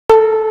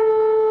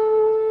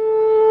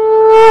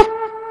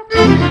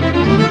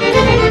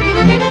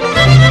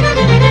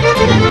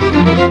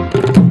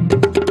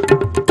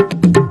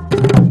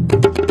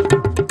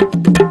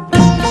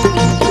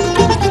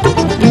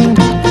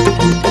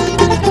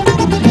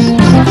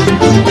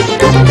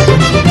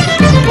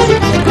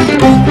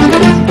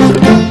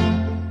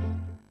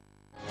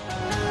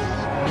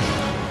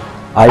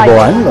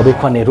आइबोन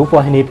अभिक्वाने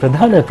रूपवाहिनी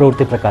प्रधान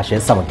प्रवृत्ति प्रकाशय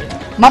समगे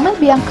मम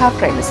बियांका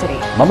प्रेमसिरी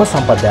मम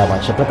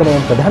संपद्यावंश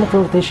प्रथमයෙන් प्रधान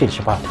प्रवृत्ति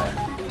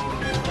शीर्षपाठ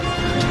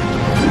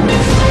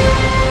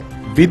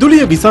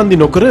විදුලිය විසන්දි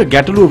නොකර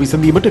ගැටලුව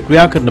විසඳීමට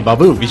ක්‍රියා කරන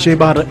බව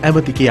විශේෂ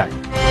ඇමති කියයි.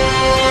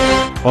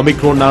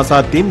 ඔමික්‍රෝන්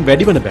ආසාදීන්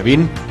වැඩිවන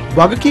බැවින්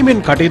වගකීමෙන්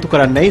කටයුතු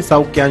කරන්නයි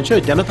සෞඛ්‍යාංශ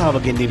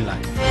ජනතාවගෙන් ඉල්ලයි.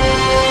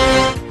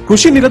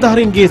 කෘෂි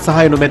නිලධාරීන්ගේ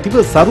සහාය නොමැතිව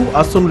සරු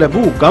අස්වනු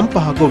ලැබූ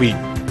ගම්පහ ගොවීන්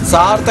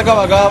සාර්ථක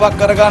වගාවක්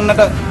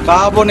කරගන්නට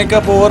කාබොනික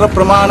පෝර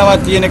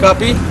ප්‍රමාණවත් තියෙන එක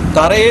අපි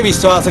තරයේ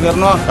විශ්වාස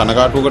කරනවා.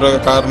 කනකාටුකර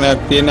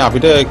කාරණයක් තියෙන්නේ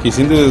අපිට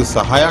කිසිදු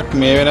සහායක්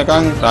මේ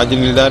වෙනකන්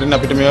රාජ්‍ය නිලධාරීන්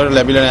අපිට මේවට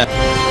ලැබිලා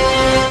නැහැ.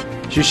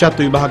 ශිෂ්‍යත්ව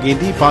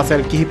විභාගයේදී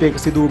පාසල් කිහිපයක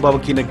සිදු වූ බව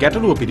කියන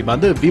ගැටලුව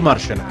පිළිබඳ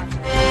විමර්ශන.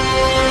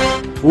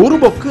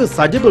 ඌරුබොක්ක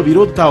සජබ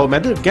විරෝධතාව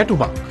මැද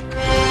ගැටුමක්.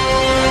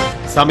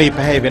 සමේ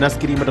පැහැ වෙනස්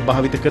කිරීමට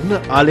භාවිත කරන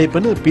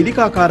ආලේපන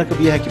පිළිකාකාරක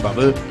විය හැකි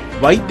බව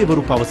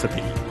වෛද්‍යවරු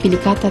පවසති.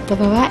 පිළිකා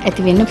තත්ත්ව පවා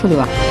ඇති වෙන්න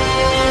පුළුවන්.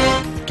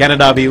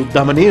 කැනඩාවේ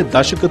උද්ධමනය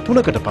දශක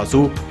 3කට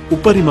පසු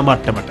උපරිම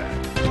මට්ටමට.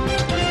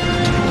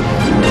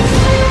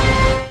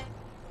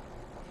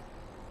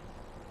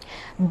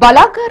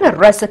 බලාගාර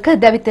රැසක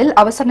දැවිතෙල්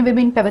අවසන්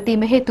වෙමින්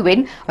පැවතීම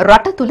හේතුවෙන්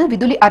රට තුළ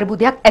විදුලි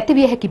අර්බුදයක්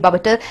ඇතිවිය හැකි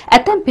බවට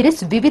ඇතැම්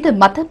පිරිස් විවිධ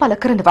මත පළ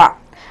කරනවා.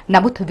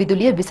 නමුත්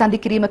විදුලිය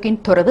විසඳි කිරීමකින්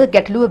තොරව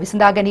ගැටලුව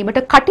විසඳා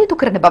ගැනීමට කටයුතු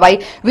කරන බවයි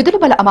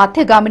විදුලි බල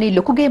අමාත්‍ය ගාමිණී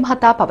ලොකුගේ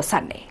මහතා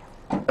පවසන්නේ.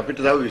 අපිට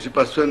තව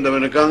 25 වෙනිදා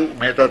වෙනකන්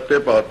මේ තත්ත්වය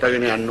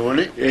පවත්වාගෙන යන්න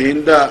ඕනේ. ඒ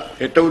හින්දා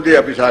හෙට උදේ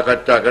අපි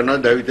සාකච්ඡා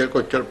කරනවා දැවිතෙල්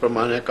කොච්චර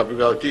ප්‍රමාණයක් අපි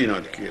ගාව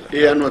තියෙනවද කියලා.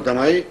 ඒ අනුව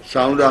තමයි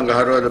සමුදා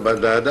අඟහරුවාද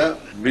බදාදා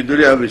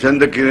විදුලිය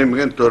විසඳ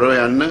කිරීමෙන් තොරව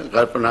යන්න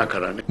කල්පනා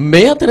කරන්නේ.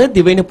 මේ අතර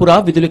දිවයින පුරා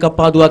විදුලි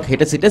කප්පාදුවක්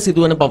හෙට සිට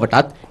සිදුවන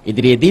බවටත්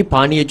ඉදිරියේදී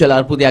පානීය ජල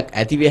අර්බුදයක්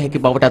ඇතිවිය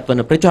හැකි බවටත්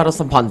වන ප්‍රචාර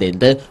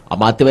සම්බන්ධයෙන්ද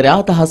අමාත්‍යවරයා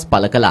අදහස්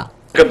පළ කළා.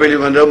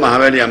 පිළිබඳව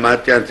මහවැලි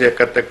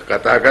අමාත්‍යාංශයත් එක්ක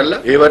කතා කරලා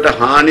ඒවට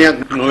හානියක්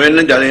නොවෙන්න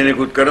ජලය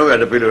නිකුත් කරන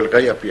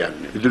වැඩපිළිවෙලකයි අපි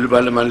යන්නේ. විදුලි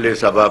බල මණ්ඩලයේ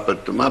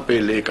සභාපතිතුමා, අපේ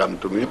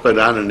ලේකම්තුමිය,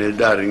 ප්‍රධාන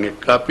නිලධාරීන්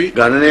එක්ක අපි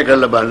ගණනය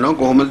කරලා බලනවා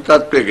කොහොමද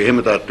තත්ත්වයක. එහෙම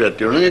තත්ත්වයක්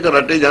තියෙනවා නම් ඒක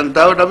රටේ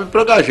ජනතාවට අපි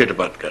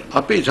ප්‍රකාශයටපත් කරනවා.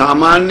 අපි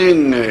සාමාන්‍යයෙන්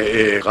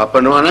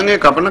කපනවා නම් ඒ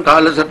කපන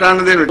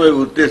කාලසටහන දෙන්න. ඔය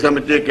වෘත්තීය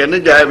සමිතිය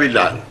කියන්නේ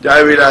ජයවිලාල්.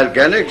 ජයවිලාල්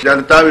කියන්නේ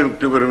ජනතා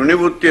විමුක්ති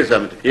පෙරමුණේ වෘත්තීය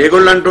සමිතිය.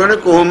 ඒගොල්ලන්ට ඕනේ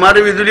කොහොම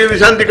හරි විදුලිය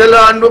විසන්ධි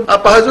කරලා ආණ්ඩුව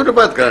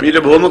අපහසුටපත් කරන්න.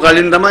 ඊට බොහොම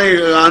කලින් තමයි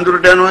ආණ්ඩුව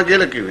යනවා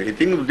කියලා කිව්වේ.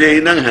 ඉතින් උදේ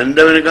ඉඳන් හැන්ද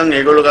වෙනකන්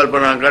ඒගොල්ලෝ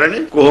කල්පනා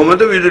කරන්නේ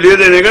කොහොමද විදුලිය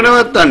දෙන එක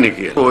නවත්තන්නේ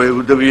කියලා. ඔය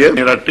උදවිය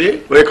මේ රටේ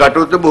ඔය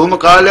කටුත් බොහොම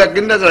කාලයක්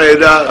ඉඳන් කරා.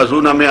 එදා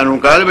 89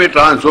 90 කාලේ මේ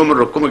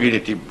ට්‍රාන්ස්ෆෝමර් ඔක්කොම ගිනි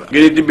තිබ්බා.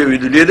 ගිනි තිබ්බේ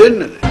විදුලිය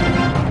දෙන්නද?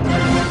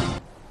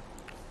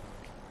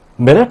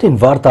 මෙරටින්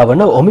වාර්තා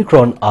වන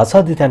ඔමික්‍රෝන්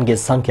ආසාදිතයන්ගේ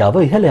සංඛ්‍යාව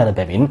ඉහළ යන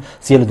බැවින්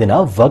සියලු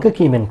දෙනා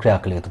වගකීමෙන්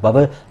ක්‍රියා කළ යුතු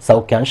බව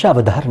සෞඛ්‍යාංශ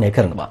අවධාරණය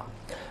කරනවා.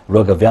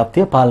 රෝග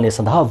ව්‍යාප්තිය පාලනය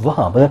සඳහා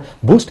වහාම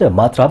බූස්ටර්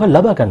මාත්‍රාව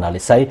ලබා ගන්නා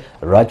ලෙසයි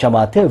රාජ්‍ය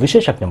අමාත්‍ය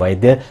විශේෂඥ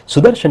වෛද්‍ය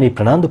සුදර්ශනී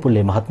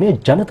ප්‍රනාන්දුපුල්ලේ මහත්මිය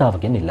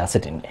ජනතාවගෙන් ඉල්ලා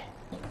සිටින්නේ.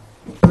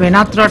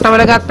 වෙනත්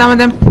රටවල ගත්තම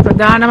දැන්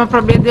ප්‍රධානම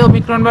ප්‍රභේදය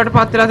ඔමික්‍රෝන් වලට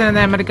පත් වෙලා තියෙන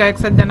දැන් ඇමරිකා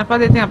එක්සත්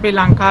ජනපදයේ ඉතින් අපේ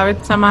ලංකාවෙත්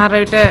සමහර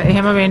විට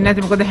එහෙම වෙන්නේ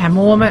නැති මොකද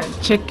හැමෝම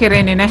චෙක්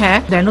කරන්නේ නැහැ.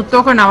 දැනුත්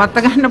ඔක නවත්ත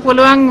ගන්න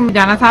පුළුවන්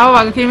ජනතාව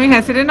වගකීමෙන්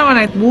හැසිරෙන්න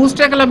ඕනේ.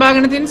 බූස්ටර් එක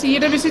ලබාගෙන තියෙන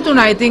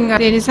 123යි. ඉතින්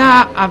ඒ නිසා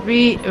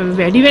අපි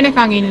වැඩි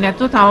වෙනකන් ඉන්නේ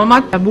නැතුව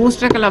තවමත්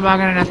බූස්ටර් එක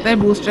ලබාගෙන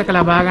නැත්නම් බූස්ටර් එක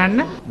ලබා ගන්න.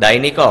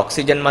 දෛනික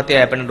ඔක්සිජන් මතය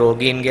යැපෙන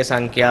රෝගීන්ගේ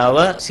සංඛ්‍යාව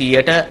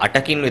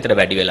 108කින් විතර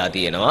වැඩි වෙලා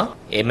තියෙනවා.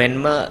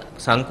 එමෙන්ම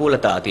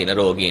සංකූලතා තියෙන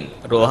රෝගීන්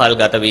රෝහල්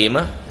ගත වීම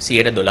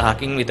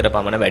 112කින් විතර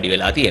පමණ වැඩි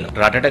වෙලා තියෙනවා.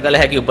 රටට කළ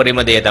හැකි උපරිම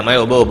දේ තමයි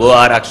ඔබ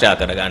ආරක්ෂා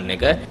කරගන්න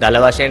එක. දල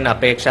වශයෙන්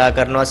අපේක්ෂා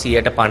කරනවා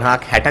 50ක්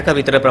 60ක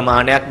විතර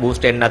ප්‍රමාණයක්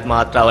බූස්ට් එන්නත්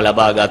මාත්‍රාව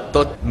ලබා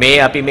ගත්තොත් මේ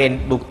අපි මේ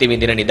භුක්ති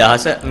විඳින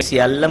නිදහස මේ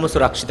සියල්ලම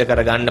සුරක්ෂිත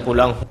කරගන්න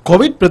පුළුවන්.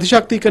 කොවිඩ්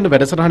ප්‍රතිශක්තිකරණ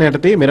වැඩසටහන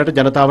යටතේ මෙරට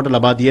ජනතාවට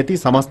ලබා දී ඇති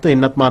සමස්ත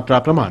එන්නත්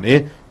මාත්‍රා ප්‍රමාණය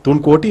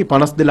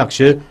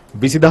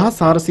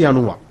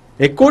 3,52,20,490ක්.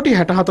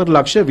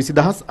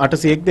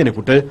 1,64,20,801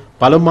 දෙනෙකුට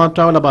පළමු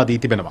මාත්‍රාව ලබා දී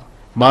තිබෙනවා.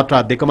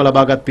 මාත්‍රා දෙකම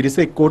ලබාගත් පිරිස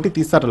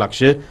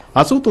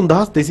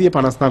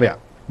 1,38,38,259ක්.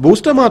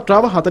 බූස්ටර්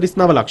මාත්‍රාව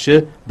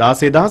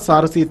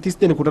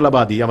 49,16,430 දෙනෙකුට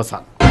ලබා දී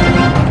අවසන්.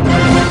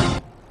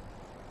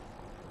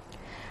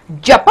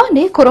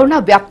 ජපානයේ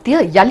කොරෝනා ව්‍යාප්තිය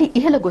යලි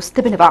ඉහළ ගොස්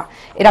තිබෙනවා.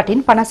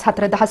 එරටින්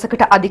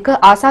 54,000කට අධික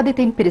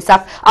ආසාදිතයින්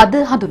පිරිසක් අද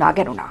හඳුනා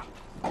ගැනුණා.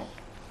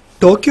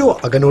 ටෝකියෝ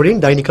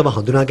අගනුවරින් දෛනිකව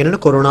හඳුනාගෙන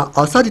කොරෝනා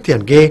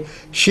ආසාදිතයන්ගේ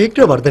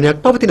ශීඝ්‍ර වර්ධනයක්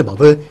පවතින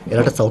බව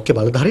එරට සෞඛ්‍ය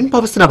බලධාරීන්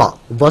පවසනවා.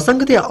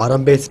 වසංගතයේ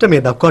ආරම්භයේ සිට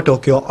මේ දක්වා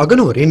ටෝකියෝ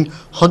අගනුවරින්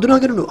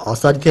හඳුනාගෙන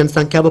ආසාදිතයන්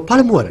සංඛ්‍යාව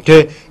පළමු වරට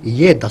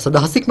ඊයේ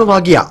දසදහසක්ම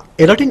වාගියා.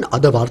 එරටින්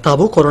අද වාර්තා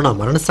වූ කොරෝනා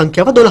මරණ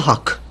සංඛ්‍යාව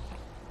 12ක්.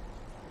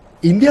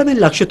 ඉන්දියාවෙන්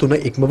ලක්ෂ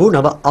 3 ඉක්ම වූ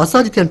නව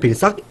ආසාදිතයන්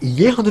පිරිසක්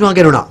ඊයේ හඳුනා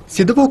ගැනුණා.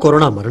 සිදු වූ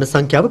කොරෝනා මරණ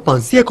සංඛ්‍යාව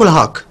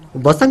 511ක්.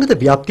 වසංගත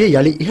ව්‍යාප්තිය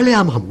යලි ඉහළ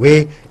යාම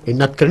හමුවේ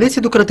එන්නත්කරණය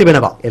සිදු කර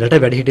තිබෙනවා. එරට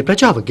වැඩිහිටි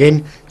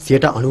ප්‍රජාවගෙන්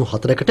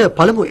 94%කට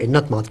පළමු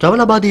එන්නත් මාත්‍රාව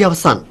ලබා දී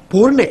අවසන්.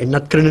 පූර්ණ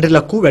එන්නත්කරණයට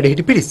ලක් වූ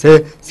වැඩිහිටි පිරිස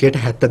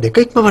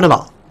 72%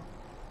 ඉක්මවනවා.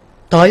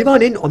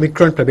 තායිවානෙන්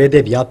ඔමික්‍රොන්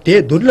ප්‍රභේදයේ ව්‍යාප්තියේ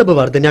දුර්ලභ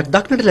වර්ධනයක්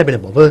දක්නට ලැබෙන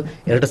බව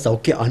එරට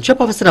සෞඛ්‍ය අංශ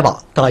පවසනවා.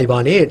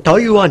 තායිවානයේ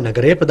ටයියුවාන්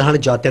නගරයේ ප්‍රධාන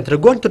ජාත්‍යන්තර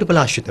ගුවන්තොටුපළ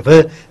ආශ්‍රිතව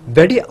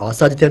වැඩි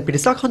ආසාදිතයන්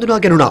පිරිසක් හඳුනා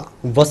ගැනුණා.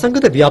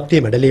 වසංගත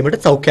ව්‍යාප්තිය මැඩලීමට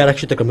සෞඛ්‍ය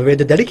ආරක්ෂිත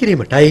ක්‍රමවේද දැඩි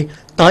කිරීමටයි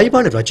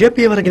තායිවාන රජය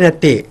පියවරගෙන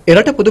ඇත්තේ.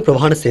 එරට පොදු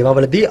ප්‍රවාහන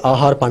සේවාවලදී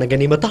ආහාර පණ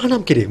ගැනීම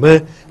තහනම් කිරීම,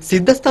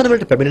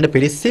 සිද්ධස්ථානවලට පැමිණෙන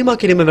පිරිස් සීමා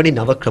කිරීම වැනි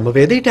නව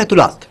ක්‍රමවේද ඊට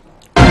ඇතුළත්.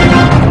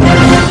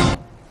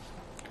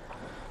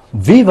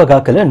 වී වගා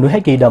කළ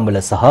නොහැකි ඉඩම්වල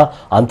සහ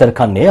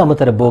අන්තර්කන්නේ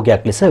අමතර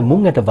භෝගයක් ලෙස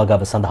මුංගට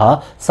වගාව සඳහා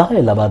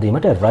සහාය ලබා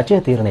දීමට රජය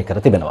තීරණය කර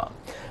තිබෙනවා.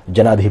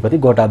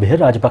 ජනාධිපති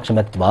ගෝඨාභය රාජපක්ෂ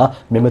මැතිතුමා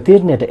මෙම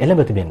තීරණයට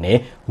එළඹ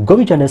තිබෙන්නේ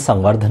ගොවි ජන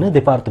සංවර්ධන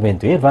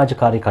දෙපාර්තමේන්තුවේ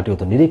රාජකාරී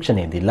කටයුතු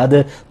නිරීක්ෂණයේදී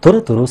ලද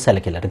තොරතුරු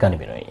සැලකිල්ලට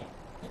ගනිමිනුයි.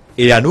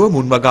 ඒ අනුව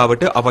මුන්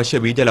වගාවට අවශ්‍ය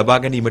බීජ ලබා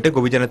ගැනීමට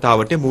ගොවි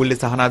ජනතාවට මූල්‍ය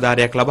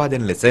සහනාධාරයක් ලබා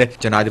දෙන ලෙස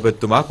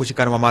ජනාධිපතිතුමා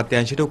කෘෂිකර්ම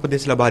අමාත්‍යාංශයට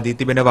උපදෙස් ලබා දී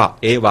තිබෙනවා.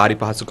 ඒ වාරි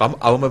පහසුකම්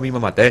අවම වීම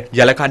මත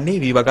යලකන්නේ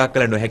වී වගා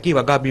කළ නොහැකි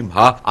වගා බිම්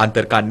හා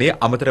අන්තර්කන්නේ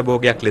අමතර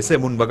භෝගයක් ලෙස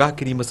මුන් වගා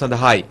කිරීම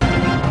සඳහායි.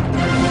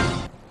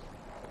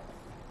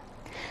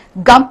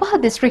 ගම්පහ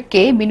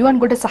දිස්ත්‍රික්කයේ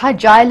මිනුවන්ගොඩ සහ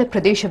ජායල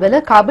ප්‍රදේශවල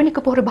කාබනික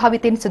පොහොර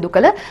භාවිතයෙන් සිදු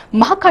කළ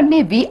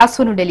මහකන්නේ වී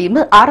අස්වනු නෙලීම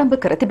ආරම්භ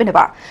කර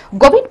තිබෙනවා.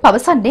 ගොවින්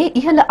පවසන්නේ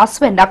ඉහළ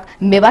අස්වැන්නක්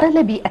මෙවර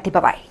ලැබී ඇති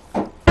බවයි.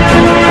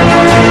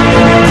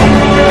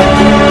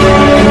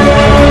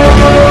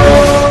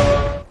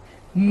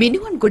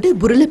 මිනුවන්ගොඩ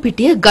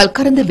බුරලපිටිය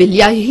ගල්කරඳ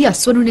වෙල්යායෙහි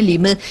අස්වනු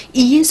නෙලීම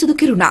ඊයේ සිදු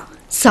කෙරුණා.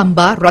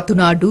 සම්බා,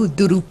 රතුනාඩු,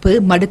 දුරුප,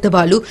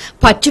 මඩතවාලු,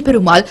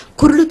 පච්චපෙරුමල්,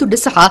 කුරුළුතුඩ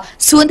සහ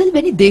සුවඳල්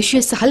වැනි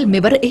දේශීය සහල්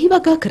මෙවර එහි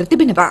වගා කර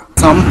තිබෙනවා.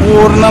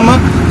 සම්පූර්ණම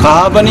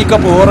කාබනික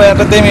පොහොර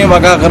යටතේ මේ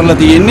වගා කරලා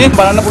තියෙන්නේ.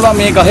 බලන්න පුළුවන්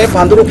මේ ගහේ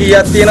පඳුරු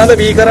කීයක් තියෙනවද,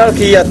 වී කරල්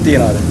කීයක්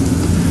තියෙනවද.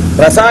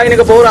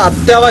 රසායනික පොහොර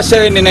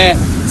අත්‍යවශ්‍ය වෙන්නේ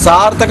නැහැ.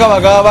 සාර්ථක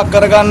වගාවක්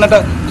කරගන්නට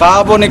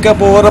කාබනික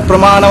පොහොර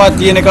ප්‍රමාණවත්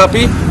තියෙන එක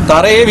අපි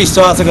තරයේ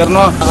විශ්වාස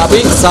කරනවා. අපි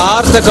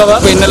සාර්ථකව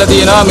පෙන්නලා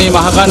තියෙනවා මේ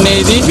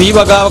මහකන්නේදී වී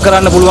වගාව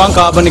කරන්න පුළුවන්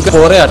කාබනික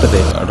පොහොර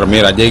යටතේ.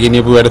 මේ රජය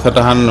ගෙනියපු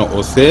වැඩසටහන්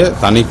ඔස්සේ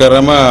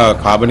තනිකරම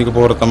කාබනික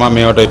පොහොර තමයි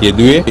මේවට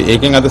යෙදුවේ.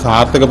 ඒකෙන් අද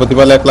සාර්ථක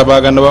ප්‍රතිඵලයක් ලබා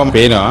ගන්න බව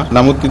පේනවා.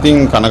 නමුත් ඉතින්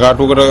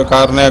කනගාටුකර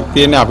කාරණයක්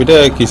තියෙන්නේ අපිට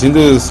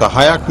කිසිදු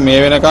සහායක් මේ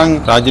වෙනකන්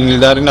රාජ්‍ය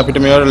නිලධාරීන්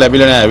අපිට මේවට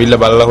ලැබිලා නැහැ.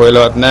 ඇවිල්ලා බලලා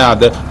හොයලවත් නැහැ.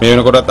 අද මේ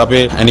වෙනකොටත්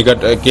අපේ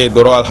ඇනිකට් එකේ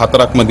දොරවල්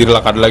 4ක්ම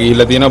දිරලා කඩලා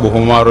ගිහිල්ලා තියෙනවා.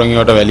 බොහොම අමාරුවෙන්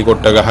ඒවට වැලි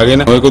කොට්ට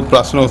ගහගෙන ඔයකුත්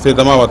ප්‍රශ්න ඔස්සේ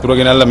තමයි වතුර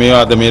ගෙනල්ලා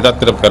මේවා අද මේ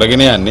තත්ත්වයට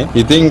කරගෙන යන්නේ.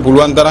 ඉතින්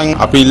පුළුවන් තරම්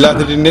අපි ඉල්ලා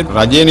සිටින්නේ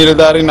රජයේ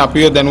නිලධාරීන්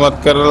අපිව දැනුවත්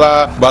කරලා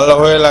බලලා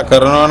හොයලා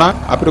කරනවා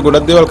නම් අපිට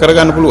ගොඩක් දේවල්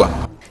කරගන්න පුළුවන්.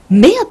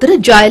 මේ අතර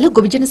ජායල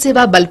ගොවිජන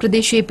සේවා බල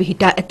ප්‍රදේශයේ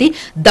පිහිටා ඇති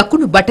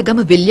දකුණු බටගම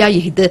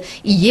වෙල්යායෙහිද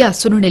ඊයේ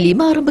අස්වනු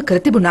නෙලීම ආරම්භ කර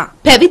තිබුණා.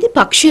 පැවිදි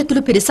පක්ෂය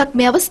තුළ පිරිසක්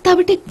මේ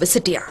අවස්ථාවට එක්ව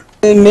සිටියා.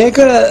 මේක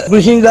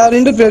කෘෂි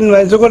නිලධාරීන්ට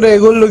පෙන්වනවා. එතකොට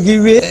ඒගොල්ලෝ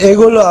කිව්වේ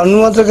ඒගොල්ලෝ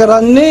අනුමත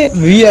කරන්නේ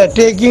වී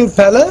ඇටයකින්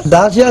පැල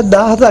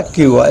 16,000ක්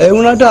කිව්වා. ඒ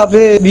වුණාට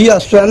අපේ වී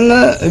අස්වැන්න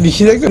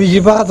 22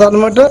 25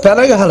 තරමට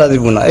පැල ගහලා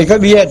තිබුණා. ඒක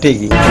වී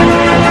ඇටයකින්.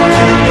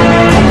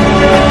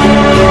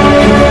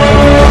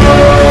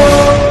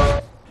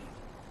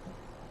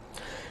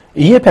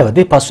 ඊයේ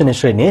පැවති පස්වෙනි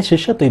ශ්‍රේණියේ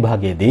ශිෂ්‍යත්ව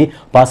විභාගයේදී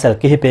පාසල්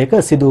කිහිපයක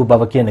සිදු වූ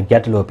බව කියන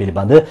ගැටලුව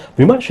පිළිබඳ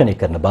විමර්ශනය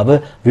කරන බව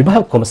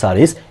විභාග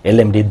කොමසාරිස්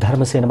LMD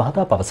ධර්මසේන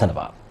මහතා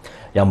පවසනවා.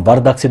 යම්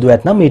වරදක් සිදු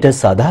ඇතනම් ඊට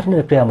සාධාරණ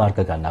ක්‍රියාමාර්ග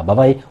ගන්නා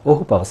බවයි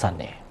ඔහු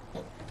පවසන්නේ.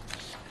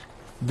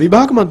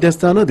 විභාග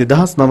මධ්‍යස්ථාන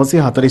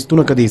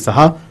 2943කදී සහ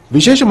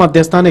විශේෂ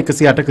මධ්‍යස්ථාන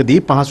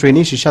 108කදී පහ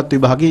ශ්‍රේණී ශිෂ්‍යත්ව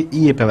විභාගයේ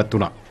ඊයේ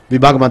පැවැත්වුණා.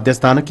 විභාග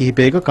මධ්‍යස්ථාන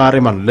කිහිපයක කාර්ය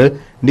මණ්ඩල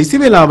නිසි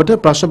වේලාවට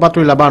ප්‍රශ්න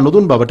පත්‍ර ලබා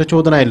නොදුන් බවට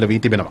චෝදනා එල්ල වී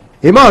තිබෙනවා.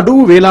 එම අඩු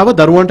වේලාව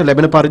දරුවන්ට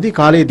ලැබෙන පරිදි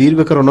කාලය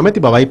දීර්ඝ කර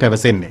නොමැති බවයි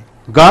පැවසෙන්නේ.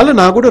 ගාල්ල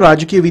නාගොඩ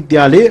රාජකීය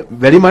විද්‍යාලයේ,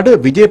 වැඩිමඩ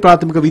විජය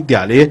ප්‍රාථමික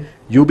විද්‍යාලයේ,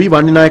 UB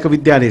වන්නිනායක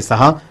විද්‍යාලයේ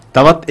සහ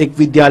තවත් එක්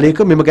විද්‍යාලයක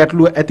මෙම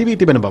ගැටලුව ඇති වී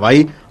තිබෙන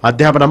බවයි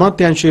අධ්‍යාපන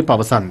අමාත්‍යාංශය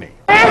පවසන්නේ.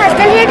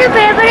 40ට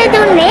පේපරේ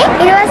දුන්නේ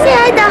ඊට පස්සේ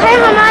ආයි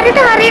 10 හමාරට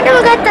හරියටම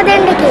ගත්ත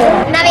දෙන්න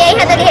කියලා.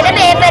 9:40ට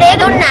පේපරේ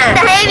දුන්නා.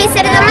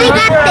 10:20ට තමයි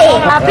ගත්තේ.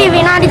 අපි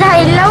විනාඩි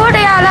 10 ඉල්ලුවට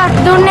යාලා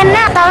දුන්නේ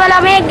නැහැ. තව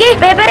ළමයෙක්ගේ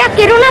පේපරයක්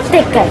කිරුණත්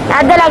එක්කයි.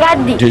 අදලා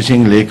ගද්දි.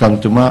 ජයසිංහ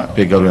ලේකම්තුමා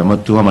අපේ ගෞරව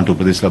ඇමතුමා මට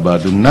උපදෙස් ලබා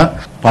දුන්නා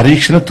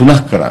පරීක්ෂණ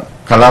 3ක් කරන්න.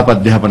 කලාප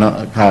අධ්‍යාපන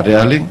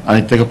කාර්යාලයෙන්,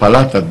 අනිත් එක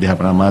පළාත්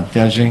අධ්‍යාපන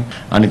අමාත්‍යාංශයෙන්,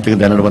 අනිත් එක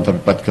දැනටමත්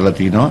අපි පත් කරලා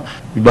තිනවා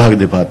විභාග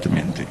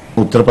දෙපාර්තමේන්තුවේ.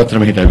 උත්තර පත්‍ර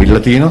මෙහෙට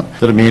අවිල්ලා තිනවා.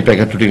 ඒතර මේ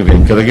පැකට් ටික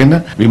වෙන් කරගෙන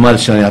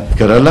විමර්ශනයක්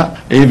කරලා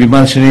ඒ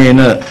විමර්ශනයේ එන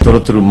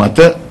තොරතුරු මත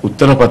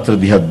උත්තර පත්‍ර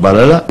දිහත්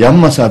බලලා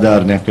යම්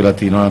අසාධාරණයක් වෙලා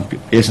තිනවා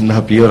ඒ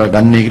සඳහා පියවර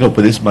ගන්නයි කියලා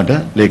උපදෙස් මට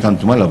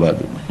ලේකම්තුමා ලබා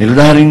දුන්නා.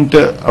 නිලධාරීන්ට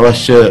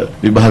අවශ්‍ය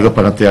විභාග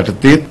පනත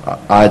යටතේ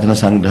ආයතන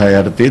සංග්‍රහය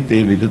යටතේ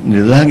ඒ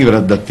නිලධාරීන්ගේ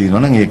වැරද්දක්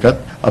තියෙනවා නම් ඒකත්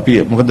අපි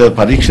මොකද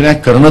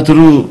පරීක්ෂණයක්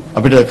කරනතුරු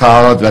අපිට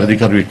කාවත් වැරදි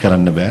කරුවෙක්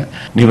කරන්න බෑ.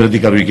 නිවැරදි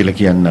කරුවෙක් කියලා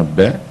කියන්න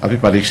බෑ. අපි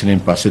පරීක්ෂණයෙන්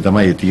පස්සේ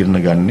තමයි ඒ තීරණ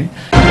ගන්නෙ.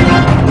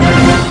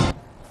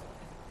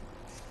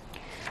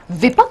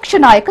 විපක්ෂ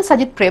නායක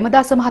සජිත්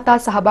ප්‍රේමදාස මහතා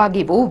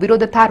සහභාගී වූ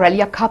විරෝධතා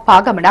රැලියක් හා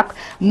පාගමනක්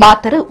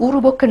මාතර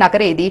ඌරුබොක්ක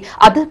නගරයේදී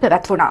අද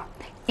පැවැත්වුණා.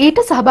 ඊට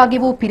සහභාගී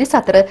වූ පිරිස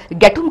අතර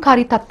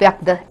ගැටුම්කාරී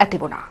තත්ත්වයක්ද ඇති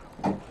වුණා.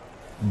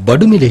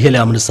 බඩු මිල ඉහළ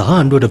යාමන සහ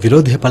ආණ්ඩුවට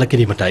විරෝධය පළ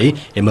කිරීමටයි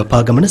එම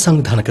පාගමන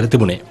සංවිධානය කර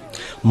තිබුණේ.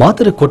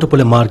 මාතර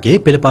කොටපොළ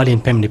මාර්ගයේ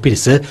පෙළපාලියෙන් පැමිණි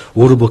පිරිස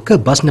ඌරුබොක්ක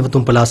බස්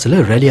නැවතුම් පලාසල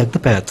රැලියක්ද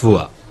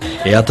පැවැත්වුවා.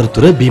 ඒ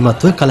අතරතුර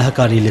බීමත්ව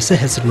කලහකාරී ලෙස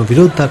හැසිරුණු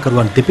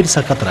විරෝධතාකරුවන්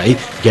දෙපිරිසක් අතරයි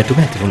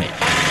ගැටුම ඇති වුණේ.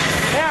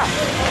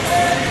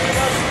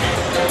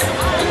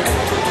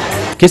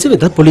 කෙසේ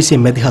වෙතත්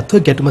පොලිසිය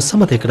මැදිහත්ව ගැටුම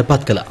සමතයකට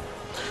පත් කළා.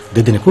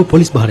 දෙදෙනෙකු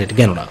පොලිස් භාරයට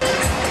ගැනුණා.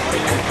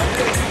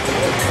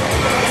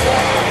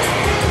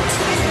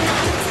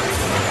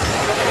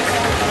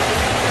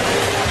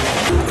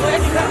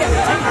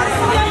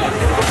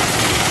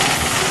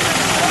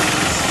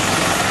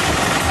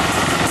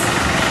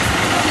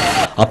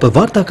 අප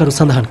වාර්තාකරු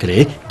සඳහන්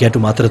කළේ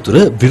ගැටුම අතරතුර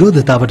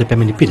විරෝධතාවට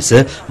පැමිණි පිරිස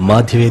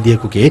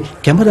මාධ්‍යවේදියෙකුගේ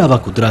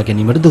කැමරාවක් උදුරා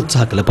ගැනීමට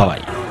උත්සාහ කළ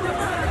බවයි.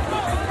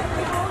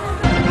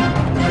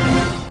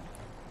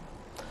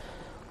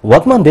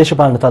 වර්තමාන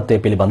දේශපාලන තත්ත්වය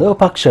පිළිබඳව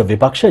පක්ෂ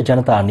විපක්ෂ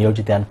ජනතා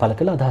නියෝජිතයන් පළ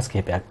කළ අදහස්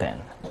කිහිපයක් දැන්.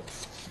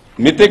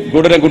 මෙතෙක්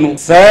ගොඩනැගුණු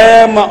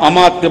සෑම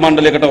අමාත්‍ය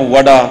මණ්ඩලයකට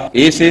වඩා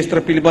ඒ ශේෂ්ත්‍ර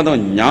පිළිබඳව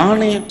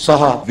ඥාණය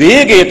සහ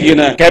වේගය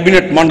තියෙන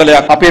කැබිනට්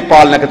මණ්ඩලයක් අපේ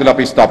පාලනයක තුළ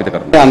අපි ස්ථාපිත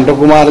කරනවා. අන්ට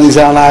කුමාර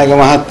දිසානායක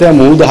මහත්තයා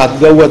මූද හත්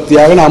ගව්වක්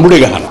තියාගෙන අමුඩේ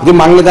ගහනවා. ඉතින්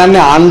මම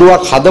හිතන්නේ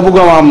ආණ්ඩුවක් හදපු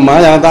ගමන්ම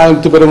ජනතා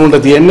විමුක්ති පෙරමුණට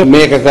තියෙන්නේ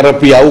මේක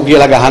කරපියව්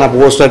කියලා ගහන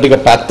පෝස්ටර් ටික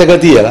පැත්තක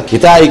තියලා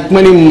හිතා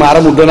ඉක්මනින් අර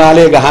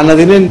මුද්‍රණාලය ගහන්න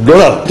දෙන්නේ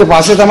ඩොලර්. ඊට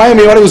පස්සේ තමයි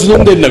මේවට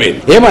විසඳුම් දෙන්න වෙන්නේ.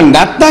 එහෙම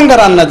නැත්නම්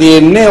කරන්න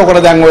තියෙන්නේ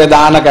ඔකට දැන් ඔය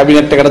දාන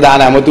කැබිනට් එකට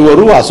දාන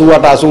ඇමතිවරු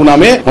 88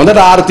 89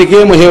 හොඳට ආර්ථිකයම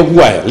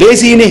හේව්වා.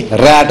 ලේසියිනේ.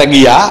 රැට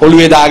ගියා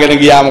ඔළුවේ දාගෙන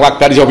ගියා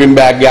මොකක් හරි shopping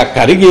bag එකක්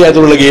හරි ගිය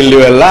ඇතුළට ගිහිල්ලි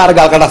වෙලා අර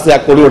ගල්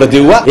කටස්සයක් ඔළුවට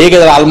දිව්වා.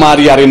 ඒකද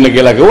අල්මාරිය අරින්න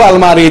කියලා කිව්වා.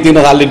 අල්මාරියේ තියෙන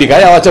සල්ලි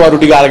ටිකයි අවශ්‍ය වරු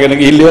ටික අරගෙන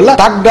ගිහිල්ලි වෙලා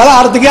ටක් ගාලා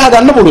ආර්ථිකය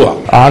හදන්න පුළුවන්.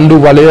 ආණ්ඩු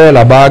බලය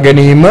ලබා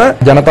ගැනීම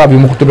ජනතා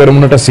විමුක්ති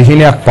පෙරමුණට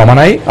සිහිනයක්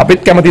පමණයි.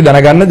 අපිත් කැමති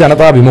දැනගන්න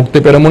ජනතා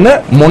විමුක්ති පෙරමුණ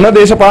මොන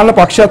දේශපාලන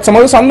පක්ෂයත්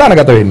සමග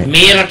සන්දානගත වෙන්නේ.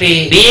 මේ රටේ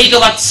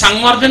වේගවත්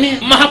සංවර්ධනය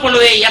මහ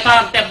පොළොවේ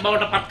යථාර්ථයක්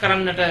බවට පත්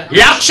කරන්නට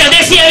ලක්ෂ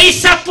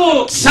 220ක් වූ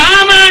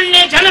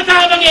සාමාන්‍ය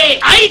ජනතාවගේ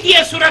අයිතිය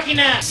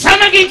සුරකින්න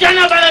සමගි ජන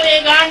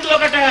බලවේග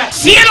ආණ්ඩුවකට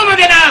සියලුම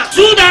දෙනා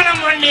සූදානම්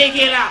වන්නේ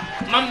කියලා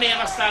මම මේ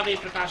අවස්ථාවේ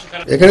ප්‍රකාශ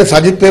කරනවා. ඒ කියන්නේ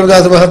සජිත්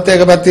ප්‍රේමදාස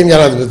මහත්තයාගේ පැත්තෙන්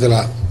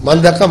ජනාධිපතිලා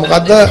මම දැක්කා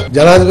මොකද්ද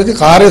ජනාධිපති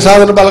කාර්ය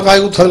සාධන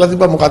බලකායකුත් හදලා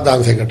තිබ්බා මොකද්ද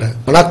අංශයකට.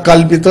 මනක්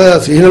කල්පිත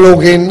සිහින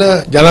ලෝකේ ඉන්න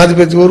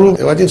ජනාධිපතිවරු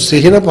ඒවදී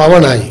සිහින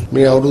පවණයි.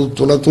 මේ අවුරුදු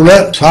 3 තුල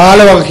ශාල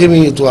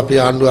වගකීමින් යුතුව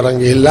අපේ ආණ්ඩුව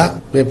අරන් ගිහිල්ලා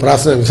මේ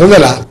ප්‍රශ්න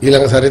විසඳලා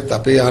ඊළඟ සැරේත්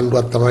අපේ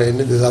ආණ්ඩුවක් තමයි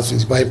එන්නේ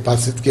 2025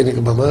 පස්සෙත් කියන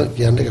එක මම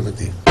කියන්න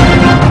කැමතියි.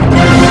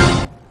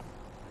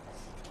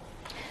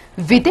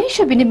 විදේශ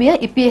විනිමය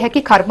ඉපිය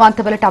හැකි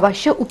කර්මාන්තවලට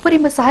අවශ්‍ය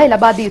උපරිම සහාය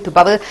ලබා දිය යුතු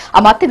බව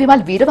අමාත්‍ය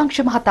විමල් වීරවංශ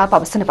මහතා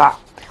පවසනවා.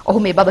 ඔහු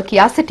මේ බව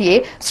කියා සිටියේ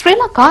ශ්‍රී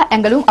ලංකා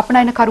ඇඟලුම්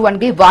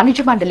අපනයනකරුවන්ගේ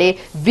වාණිජ්‍ය මණ්ඩලයේ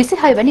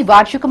 26 වැනි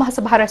වාර්ෂික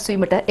මහසභා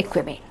රැස්වීමට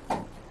එක්වෙමින්.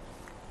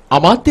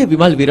 අමාත්‍ය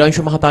විමල්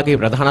වීරවංශ මහතාගේ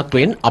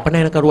ප්‍රධානත්වයෙන්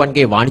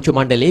අපනයනකරුවන්ගේ වාණිජ්‍ය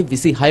මණ්ඩලයේ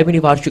 26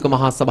 වෙනි වාර්ෂික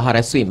මහා සභා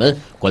රැස්වීම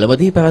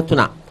කොළඹදී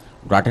පැවැත්වුණා.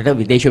 රටට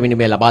විදේශ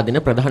විනිමය ලබා දෙන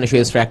ප්‍රධාන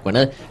ශේෂ්ත්‍රයක්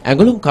වන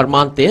ඇඟලුම්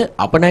කර්මාන්තය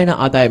අපනයන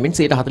ආදායමින්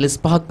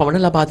 45%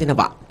 පමණ ලබා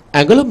දෙනවා.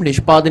 ඇඟලුම්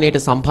නිෂ්පාදනයට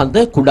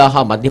සම්බන්ධ කුඩා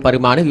හා මධ්‍ය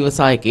පරිමාණ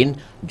ව්‍යවසායකින්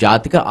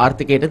ජාතික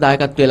ආර්ථිකයට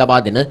දායකත්වය ලබා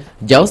දෙන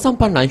ජව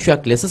සම්පන්න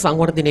අංශයක් ලෙස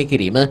සංවර්ධනය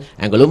කිරීම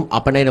ඇඟලුම්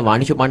අපනයන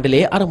වාණිජ්‍ය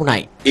මණ්ඩලයේ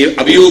අරමුණයි. ඒ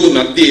අභියෝග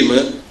මැද්දේම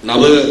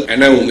නව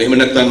ඇණවුම් එහෙම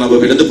නැත්නම් නව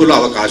වෙළඳපොළ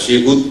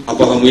අවකාශයකුත් අප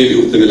හමුවේ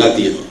විවෘත වෙලා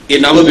තියෙනවා. ඒ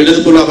නව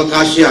වෙළඳපොළ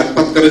අවකාශය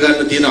අත්පත්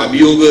කරගන්න තියෙන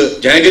අභියෝග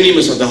ජය ගැනීම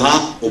සඳහා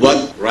ඔබත්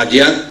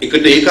රජයත්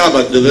එකට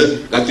ඒකාබද්ධව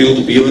ගත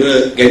යුතු පියවර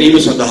ගැනීම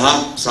සඳහා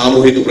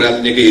සාමූහික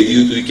ප්‍රයත්නයක යෙදිය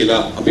යුතුයි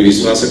කියලා අපි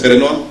විශ්වාස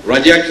කරනවා.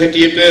 රජයක්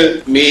හැටියට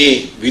මේ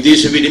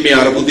විදේශ විනිමය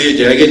අරමුදේ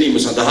ජය ගැනීම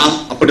සඳහා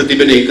අපට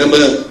තිබෙන එකම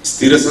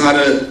ස්ථිරසාර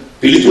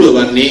පිළිතුර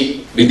වන්නේ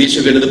විදේශ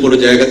වෙළඳපොළ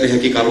ජයගත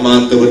හැකි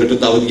කර්මාන්තවලට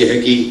තව දිය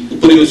හැකි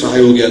උපරිම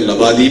සහයෝගයන්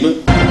ලබා දීම.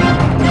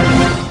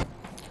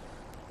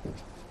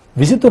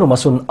 විසිතුරු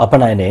මසුන්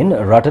අපනයනයෙන්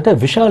රටට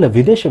විශාල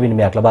විදේශ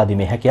විනිමයක් ලබා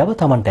දීමේ හැකියාව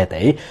Tamanට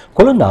ඇතැයි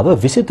කොළොන්නාව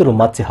විසිතුරු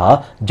මත්ස්‍ය හා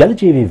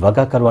ජලජීවී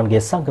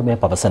වගකරුවන්ගේ සංගමය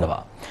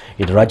පවසනවා.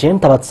 ඊට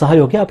රජයෙන් තවත්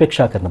සහයෝගය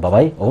අපේක්ෂා කරන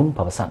බවයි ඔවුන්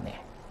පවසන්නේ.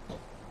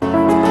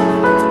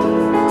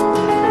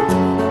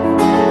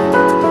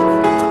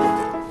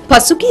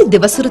 පසුගිය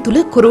දෙවසර තුල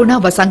කොරෝනා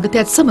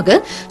වසංගතයත් සමග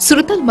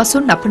සුරතල්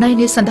මසුන්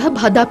අපනයනය සඳහා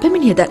බාධා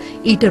පැමිණියද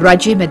ඊට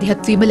රජයේ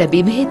මැදිහත් වීම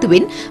ලැබීම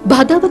හේතුවෙන්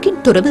බාධාවකින්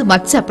තොරව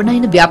මත්ස්‍ය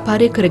අපනයන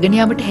ව්‍යාපාරය කරගෙන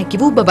යාමට හැකි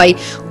වූ බවයි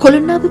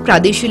කොළොන්නාව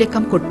ප්‍රාදේශීය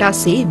ලේකම්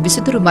කොට්ටාසේ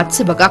විසිතුරු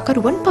මත්ස්‍ය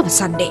වගකරුවන්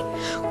පවසන්නේ.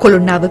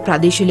 කොළොන්නාව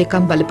ප්‍රාදේශීය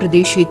ලේකම් බල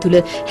ප්‍රදේශය තුල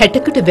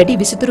 60කට වැඩි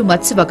විසිතුරු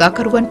මත්ස්‍ය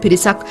වගකරුවන්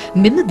පිරිසක්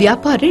මෙම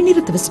ව්‍යාපාරයේ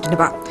නිරතව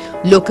සිටිනවා.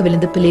 ලෝක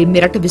වෙළඳපොලේ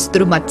මෙරට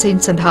විසිතුරු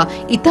මත්ස්‍යයන් සඳහා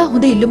ඉතා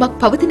හොඳ ඉල්ලුමක්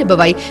පවතින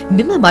බවයි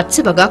මෙම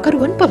මත්ස්‍ය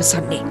වගකරුවන්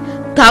පවසන්නේ.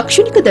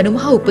 තාක්ෂණික දැනුම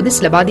හා උපදෙස්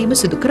ලබා දීම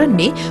සිදු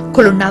කරන්නේ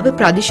කොළොන්නාව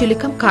ප්‍රාදේශීය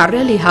ලේකම්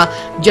කාර්යාලය හා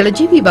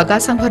ජලජීවී වගා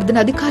සංවර්ධන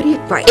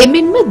අධිකාරියක්වයි.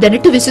 එමෙන්ම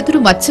දැනට විසිතුරු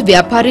මත්ස්‍ය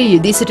ව්‍යාපාරයේ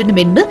යෙදී සිටින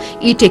මෙන්ම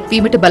ඊට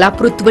එක්වීමට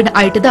බලාපොරොත්තු වන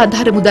අයටද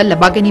ආධාර මුදල්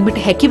ලබා ගැනීමට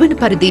හැකිවන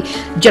පරිදි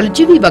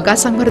ජලජීවී වගා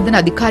සංවර්ධන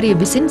අධිකාරිය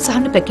විසින්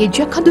සහන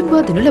පැකේජයක්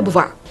හඳුන්වා දෙනු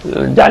ලැබුවා.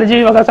 ජල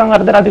ජීව වග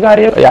සංවර්ධන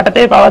අධිකාරිය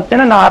යටතේ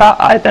පවත්වන නාරා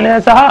ආයතනය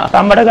සහ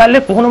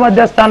රම්බඩගල්ලේ පුහුණු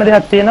මධ්‍යස්ථාන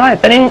දෙකක් තියෙනවා.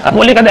 එතනින්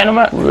මූලික දැනුම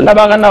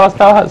ලබා ගන්න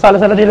අවස්ථාව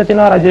සලසලා දීලා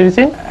තිනවා රජය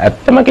විසින්.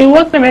 ඇත්තම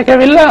කිව්වොත් මේක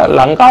ඇවිල්ලා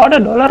ලංකාවට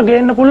ඩොලර්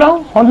ගේන්න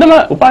පුළුවන් හොඳම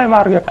උපාය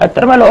මාර්ගයක්.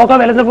 ඇත්තටම ලෝක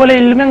වෙළඳපොලේ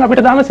ඉල්ලුමෙන්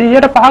අපිට තාම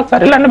 100%ක්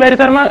සරිලන්න බැරි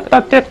තරම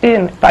තත්ත්වයක්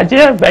තියෙනවා.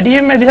 රජය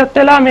වැඩියෙන් මෙදිහත්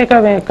වෙලා මේක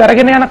මේ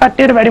කරගෙන යන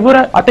කට්ටියට වැඩිපුර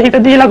අතහිත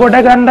දීලා ගොඩ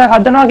ගන්න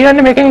හදනවා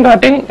කියන්නේ මේකෙන්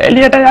රටින්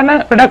එළියට යන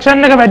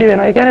ප්‍රොඩක්ෂන් එක වැඩි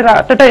වෙනවා. ඒ කියන්නේ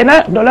රටට එන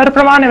ඩොලර්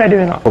ප්‍රමාණය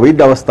වැඩි වෙනවා.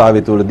 කොවිඩ්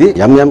අවස්ථාවේ තුලදී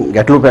යම් යම්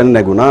ගැටලු පැන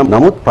නැගුණා.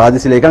 නමුත්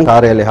ප්‍රාදේශීය ලේකම්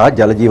කාර්යාලය හා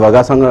ජල ජීව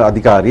වගා සංවර්ධන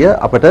අධිකාරිය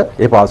අපට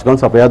ඒ පහසුකම්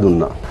සපයා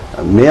දුන්නා.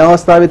 මේ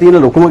අවස්ථාවේ තියෙන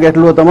ලොකුම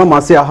ගැටලුව තමයි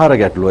මත්ස්‍ය ආහාර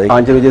ගැටලුව.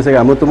 කාංචන විජේසේක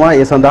ඇමතුමා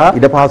ඒ සඳහා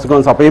ඉඩ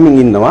පහසුකම් සපයමින්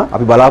ඉන්නවා.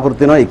 අපි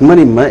බලාපොරොත්තු වෙනවා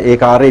ඉක්මනින්ම ඒ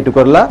කාර්යය ඉටු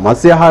කරලා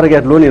මත්ස්‍ය ආහාර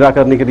ගැටලුව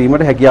निराකරණය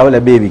කිරීමට හැකියාව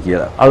ලැබේවි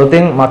කියලා.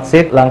 අලුතෙන්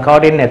මත්ස්‍යෙක්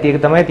ලංකාවට එන්නේ නැති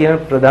එක තමයි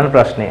තියෙන ප්‍රධාන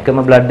ප්‍රශ්නේ.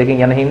 එකම බ්ලඩ්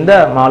එකකින් යන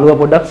හින්දා මාළුවා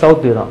පොඩ්ඩක්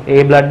සවුත් වෙනවා.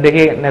 ඒ බ්ලඩ්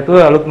එකේ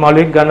නැතුව අලුත්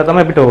මාළුවෙක් ගන්න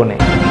තමයි අපිට ඕනේ.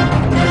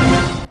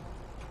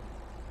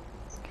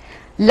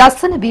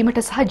 ලස්සන වීමට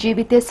සහ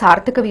ජීවිතය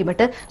සාර්ථක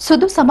වීමට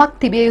සුදු සමක්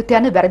තිබිය යුතු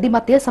යන වැරදි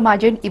මතය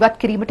සමාජයෙන් ඉවත්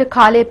කිරීමට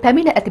කාලය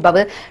පැමිණ ඇති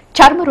බව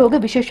චර්ම රෝග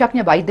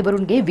විශේෂඥ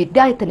වෛද්‍යවරුන්ගේ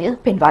විද්‍යායතනය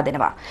පෙන්වා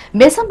දෙනවා.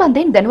 මේ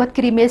සම්බන්ධයෙන් දැනුවත්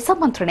කිරීමේ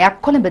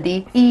සම්මන්ත්‍රණයක් කොළඹදී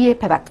ඊයේ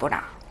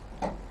පැවැත්වුණා.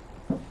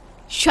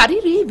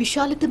 ශරීරයේ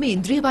විශාලතම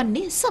ඉන්ද්‍රිය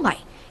වන්නේ සමයි.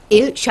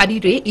 එය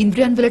ශරීරයේ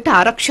ඉන්ද්‍රියන් වලට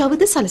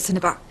ආරක්ෂාවද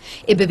සලසනවා.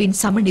 එබැවින්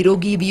සම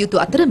නිරෝගී විය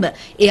යුතු අතරම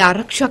ඒ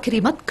ආරක්ෂා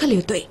කිරීමත් කළ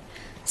යුතුයි.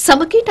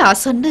 සමකීට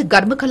ආසන්න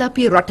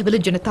ගර්මකලාපීය රටවල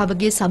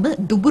ජනතාවගේ සම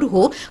දුඹුරු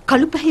හෝ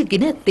කළු පැහැ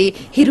ගෙන ඇත්තේ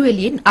හිරු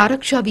එළියෙන්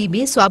ආරක්ෂා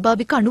වීමේ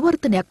ස්වාභාවික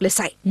අනුවර්තනයක්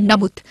ලෙසයි.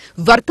 නමුත්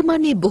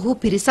වර්තමානයේ බොහෝ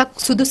පිරිසක්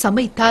සුදු සම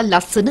ඉතා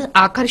ලස්සන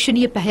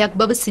ආකර්ශනීය පැහැයක්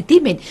බව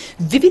සිතීමෙන්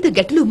විවිධ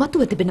ගැටලු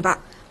මතුව තිබෙනවා.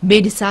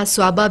 මේ නිසා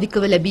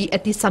ස්වාභාවිකව ලැබී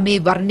ඇති සමේ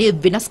වර්ණය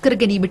වෙනස් කර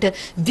ගැනීමට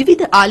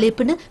විවිධ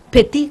ආලේපන,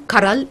 පෙති,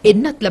 කරල්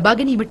එන්නත් ලබා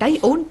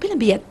ගැනීමටයි ඔවුන්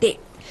පෙළඹී ඇත්තේ.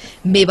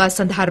 මේවා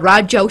සඳහා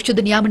රාජ්‍ය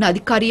ඖෂධ නියාමන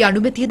අධිකාරිය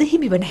අනුමැතියද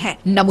හිමිව නැහැ.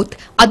 නමුත්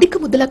අධික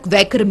මුදලක්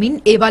වැය කරමින්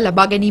ඒවා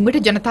ලබා ගැනීමට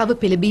ජනතාව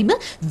පෙළඹීම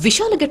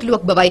විශාල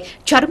ගැටලුවක් බවයි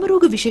චර්ම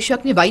රෝග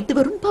විශේෂඥ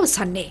වෛද්‍යවරුන්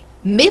පවසන්නේ.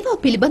 මේවා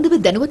පිළිබඳව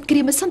දැනුවත්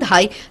කිරීම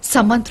සඳහායි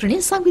සම්මන්ත්‍රණය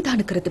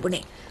සංවිධානය කර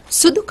තිබුණේ.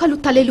 සුදු කළු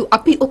තලෙලු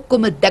අපි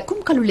ඔක්කොම දැකුම්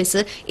කළු ලෙස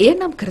එය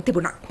නම් කර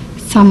තිබුණා.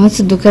 සම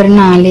සුදු කරන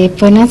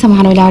ආලේපන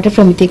සමහර වෙලාවට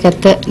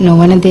ප්‍රමිතිගත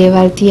නොවන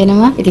දේවල්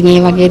තියෙනවා. ඉතින්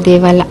ඒ වගේ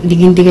දේවල්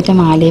දිගින්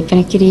දිගටම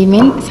ආලේපන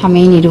කිරීමෙන්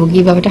සමේ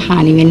නිරෝගී බවට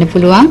හානි වෙන්න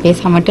පුළුවන්. ඒ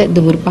සමට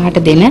දුඹුරු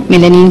පහට දෙන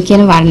මෙලනින්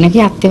කියන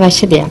වර්ණකයේ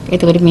අත්‍යවශ්‍ය දෙයක්.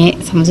 ඒතකොට මේ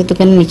සම සුදු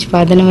කරන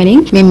නිෂ්පාදන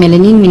වලින් මේ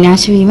මෙලනින්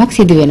විනාශ වීමක්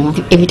සිදු වෙනවා.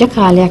 එවිට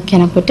කාලයක්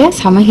යනකොට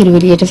සම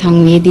හිරුවලියට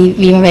සංවේදී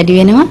වීම වැඩි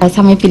වෙනවා.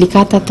 සමේ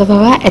පිළිකා තත්ත්ව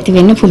පවා ඇති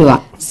වෙන්න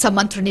පුළුවන්.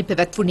 සම්මන්ත්‍රණයේ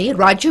පැවැත්වුණේ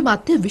රාජ්‍ය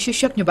මාත්‍ය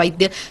විශේෂඥ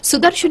වෛද්‍ය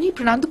සුදර්ශනී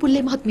ප්‍රනාන්දු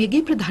පුල්ලේ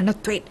මහත්මියගේ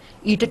ප්‍රධානත්වයෙන්.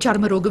 ඊට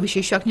චර්ම රෝග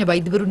විශේෂඥ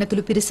වෛද්‍යවරුන්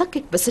ඇතුළු පිරිසක්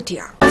එක්ව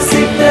සිටියා.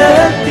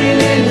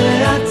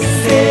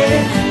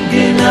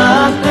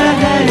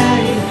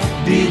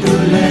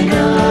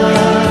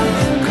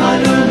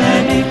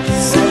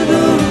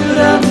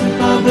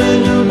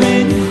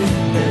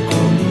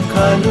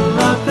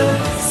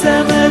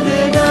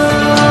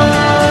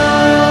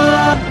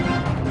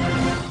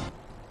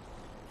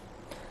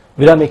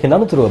 විරාමයකින්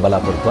අනතුරුව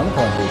බලාපොරොත්තු වන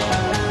තවත්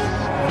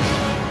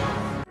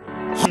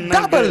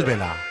ඩබල්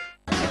වෙලා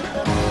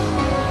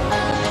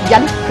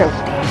යන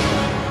ප්‍රවෘත්ති.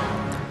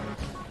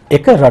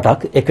 එක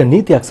රටක් එක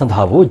නීතියක්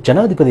සඳහා වූ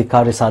ජනාධිපති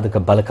කාර්යසාධක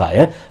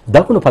බලකාය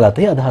දකුණු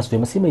පළාතේ අදහස්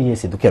විමසීම ඊයේ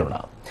සිදු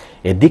කෙරුණා.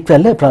 ඒ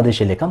දික්වැල්ල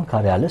ප්‍රාදේශීය ලේකම්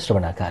කාර්යාලය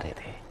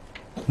ශ්‍රවණාකාරයේදී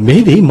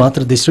මෙහිදී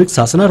මාතර දිස්ත්‍රික්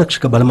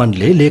ශාසනාරක්ෂක බල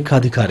මණ්ඩලයේ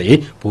ලේකාධිකාරී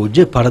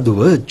පූජ්‍ය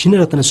පරදුව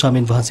ජිනරත්න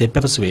ස්වාමීන් වහන්සේ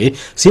පැවසුවේ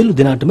සියලු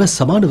දෙනාටම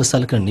සමානව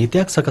සලකන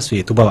නීතියක් සකස්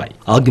විය යුතු බවයි.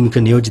 ආගමික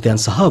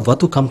නියෝජිතයන් සහ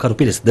වතු කම්කරු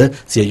පිරිසද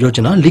සිය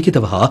යෝජනා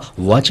ලිඛිතව හා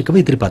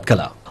වාචිකව ඉදිරිපත්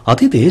කළා.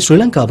 අතීතයේ ශ්‍රී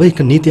ලංකාව එක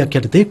නීතියක්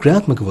යටතේ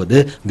ක්‍රියාත්මකවද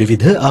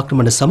විවිධ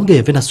ආක්‍රමණ සමගය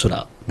වෙනස්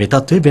වුණා. මේ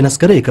තත්ත්වය වෙනස්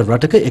කර එක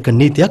රටක එක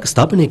නීතියක්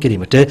ස්ථාපනය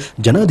කිරීමට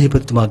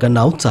ජනාධිපතිතුමා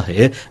ගන්නා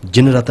උත්සාහය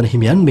ජිනරත්න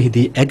හිමියන්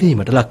මෙහිදී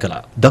ඇගයීමට ලක්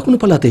කළා.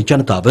 දකුණු පළාතේ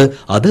ජනතාව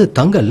අද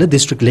තංගල්ල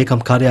දිස්ත්‍රික්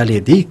ලේකම්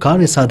කාර්යාලයේදී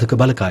කාර්යසාධක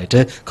බලකායට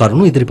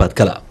කරුණු ඉදිරිපත්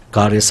කළා.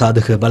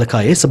 කාර්යසාධක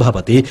බලකායේ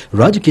සභාපති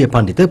රාජකීය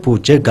පඬිත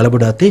පූජ්‍ය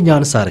ගලබොඩාතේ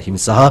ඥානසාර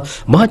හිමි සහ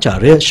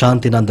මහාචාර්ය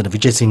ශාන්තිනන්දන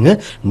විජේසිංහ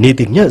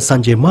නීතිඥ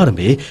සංජය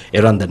මාරඹේ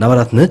එරන්ද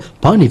නවරත්න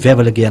පානි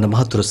වැවලගේ යන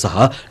මහතුරු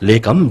සහ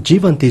ලේකම්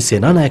ජීවන්ති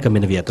සේනානායක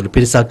මෙනවිය ඇතුළු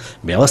පිරිසක්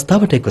මේ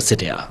අවස්ථාවට එක්ව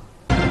සිටියා.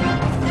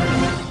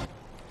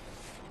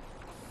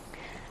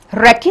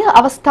 රැකියා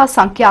අවස්ථා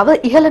සංඛ්‍යාව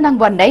ඉහළ නම්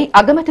වන්නේයි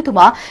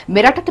අගමැතිතුමා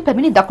මෙරටට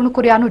පැමිණි දකුණු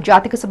කොරියානු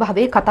ජාතික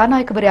සභාවේ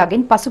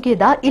කතානායකවරයාගෙන්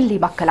පසුගියදා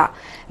ඉල්ලීමක් කළා.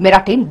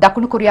 මෙරටින්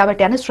දකුණු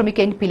කොරියාවට යන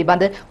ශ්‍රමිකයන්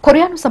පිළිබඳ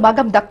කොරියානු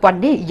සමාගම්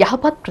දක්වන්නේ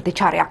යහපත්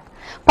ප්‍රතිචාරයක්.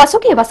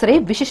 පසුගිය වසරේ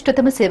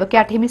විශිෂ්ටතම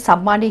සේවකයාට හිමි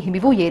සම්මානය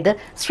හිමි වූයේද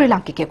ශ්‍රී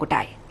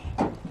ලාංකිකයෙකුටයි.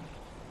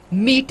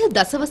 මීට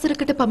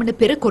දසවසරකට පමණ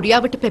පෙර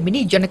කොරියාවට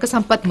පැමිණි ජනක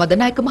සම්පත්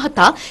මදනායක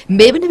මහතා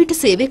මේ වන විට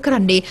සේවය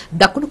කරන්නේ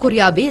දකුණු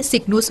කොරියාවේ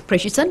සිග්නූස්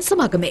ප්‍රෙසිෂන්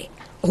සමාගමේ.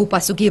 ඔහු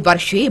පසුගිය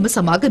වර්ෂයේ එම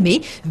සමාගමේ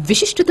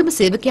විශිෂ්ටතම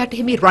සේවකයාට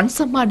හිමි රන්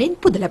සම්මානයෙන්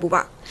පුද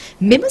ලැබුවා.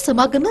 මෙම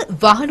සමාගම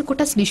වාහන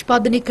කොටස්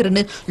නිෂ්පාදනය කරන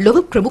ලොව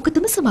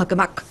ප්‍රමුඛතම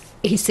සමාගමක්.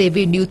 එහි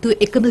සේවයේ නියුතු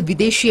එකම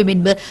විදේශීය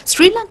මෙන්ම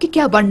ශ්‍රී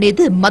ලාංකිකයා වන්නේද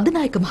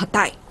මදනායක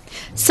මහතායි.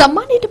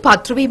 සම්මානයට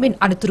පාත්‍ර වීමෙන්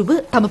අනතුරුව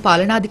තම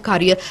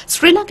පාලනාධිකාරිය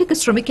ශ්‍රී ලාංකික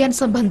ශ්‍රමිකයන්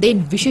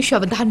සම්බන්ධයෙන් විශේෂ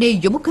අවධානය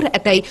යොමු කර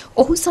ඇතැයි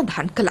ඔහු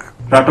සඳහන් කළා.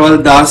 රටවල්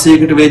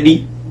 16කට වැඩි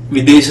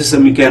විදේශ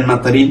ශ්‍රමිකයන්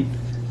අතරින්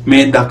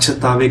මේ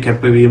දක්ෂතාවයේ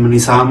කැපවීම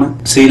නිසාම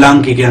ශ්‍රී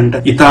ලාංකිකයන්ට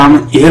ඉතාම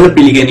ඉහළ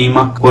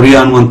පිළිගැනීමක්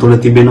කොරියානුවන් තුළ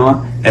තිබෙනවා.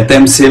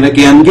 ඇතැම්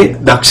සේවකයන්ගේ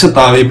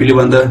දක්ෂතාවය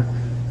පිළිබඳ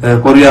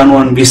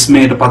කොරියානුවන්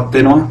විස්මයට පත්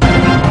වෙනවා.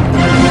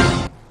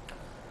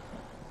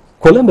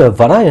 කොළඹ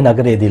වරාය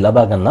නගරයේදී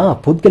ලබා ගන්නා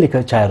පුද්ගලික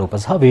ඡායාරූප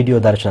සහ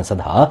වීඩියෝ දර්ශන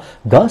සඳහා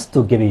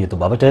ගාස්තු ගෙවිය යුතු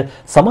බවට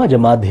සමාජ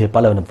මාධ්‍යයේ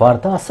පළවන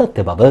වාර්තා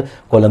අසත්‍ය බව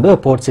කොළඹ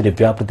පෝර්ට් සිටි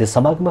ව්‍යාපෘති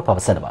සමාගම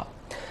පවසනවා.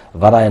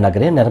 වරාය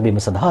නගරයේ නැරඹීම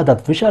සඳහා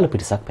අදත් විශාල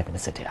පිරිසක්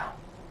පැමිණ සිටියා.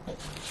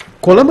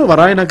 කොළඹ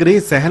වරාය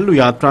නගරයේ සැහැල්ලු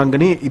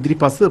යාත්‍රාංගණයේ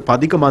ඉදිරිපස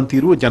පදික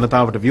මන්තිරුව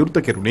ජනතාවට විවෘත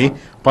කෙරුණේ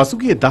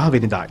පසුගිය 10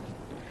 වෙනිදායි.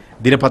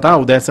 දිනපතා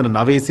උදෑසන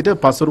 9 සිට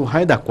පසුරු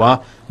 6 දක්වා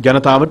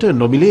ජනතාවට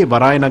නොමිලේ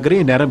වරාය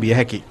නගරයේ නැරඹිය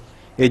හැකියි.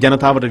 ඒ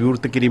ජනතාවට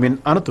විවෘත කිරීමෙන්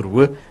අනතුරුව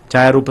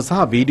ඡායාරූප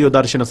සහ වීඩියෝ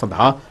දර්ශන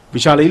සඳහා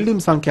විශාල ඉල්ලීම්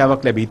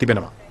සංඛ්‍යාවක් ලැබී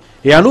තිබෙනවා.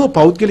 ඒ අනුව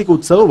පෞද්ගලික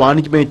උත්සව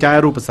වාණිජමය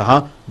ඡායාරූප සහ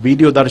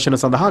වීඩියෝ දර්ශන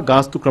සඳහා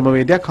ගාස්තු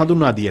ක්‍රමවේදයක්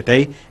හඳුන්වා දී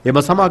ඇතැයි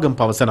එම සමාගම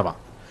පවසනවා.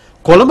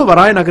 කොළඹ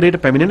වරාය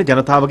නගරයට පැමිණෙන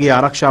ජනතාවගේ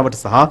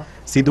ආරක්ෂාවට සහ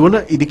සිදුවන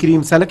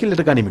ඉදිකිරීම්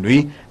සැලකිල්ලට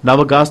ගනිමිනුයි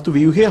නව ගාස්තු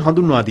ව්‍යුහය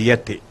හඳුන්වා දී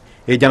ඇත්තේ.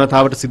 ඒ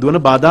ජනතාවට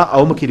සිදුවන බාධා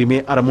අවම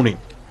කිරීමේ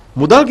අරමුණින්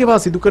මුදල් ගෙවා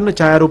සිදු කරන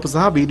ඡායාරූප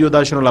සහ වීඩියෝ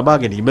දර්ශන ලබා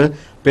ගැනීම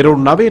පෙරවරු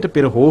 9ට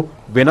පෙර හෝ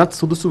වෙනත්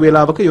සුදුසු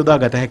වේලාවක යොදා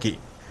ගත හැකියි.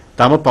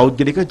 තම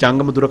පෞද්ගලික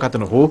ජංගම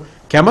දුරකථන හෝ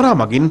කැමරා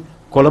මගින්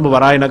කොළඹ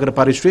වරාය නගර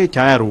පරිශ්‍රයේ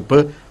ඡායාරූප,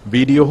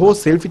 වීඩියෝ හෝ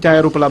සෙල්ෆි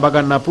ඡායාරූප ලබා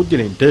ගන්නා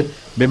පුද්ගලයන්ට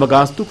මෙම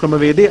ගාස්තු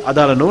ක්‍රමවේදයේ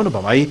අදාළ නොවන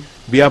බවයි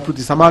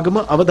ව්‍යාපෘති සමාගම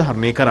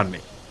අවධාරණය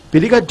කරන්නේ.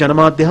 පිළිගත්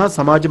ජනමාධ්‍ය හා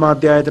සමාජ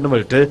මාධ්‍ය ආයතන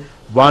වලට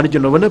වාණිජ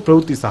නොවන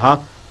ප්‍රවෘත්ති සහ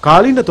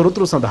කාලීන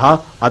තොරතුරු සඳහා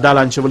අදාළ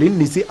අංශවලින්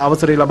නිසි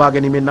අවසරය ලබා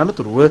ගැනීමෙන්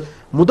අනතුරුව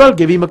මුදල්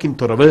ගෙවීමකින්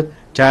තොරව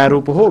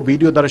ඡායාරූප හෝ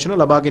වීඩියෝ දර්ශන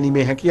ලබා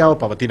ගැනීමේ හැකියාව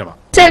පවතිනවා.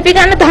 සෙල්ෆි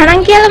ගන්න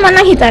තහනම් කියලා මම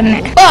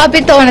හිතන්නේ. ඔව්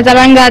අපිත් ඕන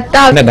තරම්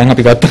ගත්තා. දැන්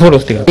අපි ගත්ත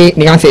ෆොටෝස් ටික.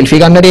 නිකන් සෙල්ෆි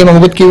ගන්න දේ මම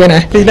මොකුත් කිව්වේ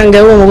නැහැ. ඉතින්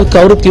ගැවුවා මොකුත්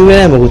කවුරුත් කිව්වේ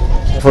නැහැ මොකුත්.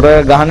 ෆොටෝ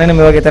ගහන්නනේ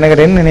මේ වගේ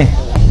තැනකට එන්නේ නේ.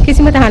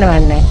 කිසිම තහනමක්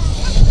නැහැ.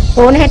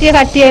 ඕන හැටිය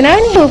කට්ටිය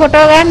එනවනේ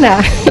ෆොටෝ ගන්න.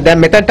 දැන්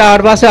මෙතනට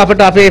ආවට පස්සේ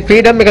අපිට අපේ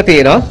ෆ්‍රීඩම් එක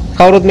තියෙනවා.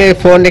 කවුරුත් මේ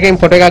ෆෝන්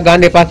එකෙන් ෆොටෝ එකක්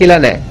ගන්න එපා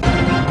කියලා නැහැ.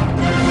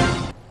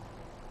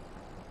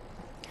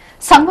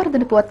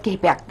 සංවර්ධන පුවත්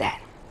කිහිපයක් දැන්.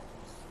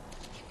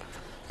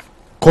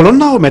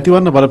 කොළොන්නාව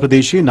මැතිවරණ බල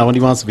ප්‍රදේශයේ නව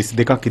නිවාස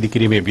 22ක්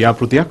ඉදිකිරීමේ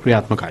ව්‍යාපෘතියක්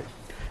ක්‍රියාත්මකයි.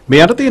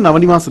 මේ යටතේ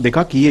නව නිවාස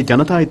දෙකක් ඊයේ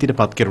ජනතා හිතට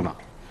පත් කෙරුණා.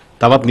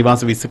 තවත්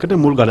නිවාස 20කට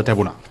මුල් ගල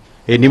තැබුණා.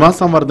 ඒ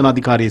නිවාස සංවර්ධන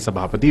අධිකාරියේ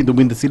සභාපති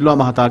දුමින්ද සිල්වා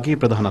මහතාගේ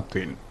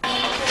ප්‍රධානත්වයෙන්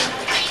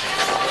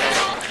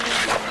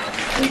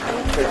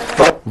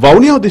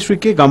වවුනියාව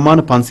දිස්ත්‍රික්කයේ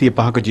ගම්මාන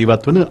 505ක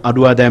ජීවත් වන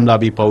අඩු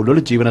ආදායම්ලාභී පවුල්වල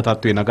ජීවන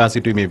තත්ත්වය නගා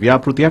සිටුීමේ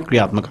ව්‍යාපෘතියක්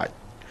ක්‍රියාත්මකයි.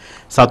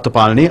 සත්ත්ව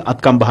පාලනයේ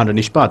අත්කම් භාණ්ඩ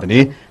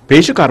නිෂ්පාදනයේ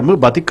පේශකර්ම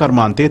බතික්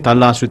කර්මාන්තයේ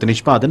තල්ලාශ්‍රිත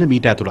නිෂ්පාදන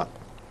මීට ඇතුළත්.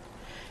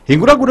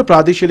 හිඟුරගුඩ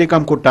ප්‍රාදේශීය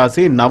ලේකම්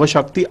කොට්ටාසේ නව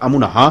ශක්ති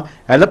අමුණ හා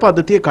ඇල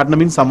පද්ධතිය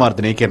කඩනමින්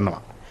සම්වර්ධනය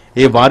කරනවා.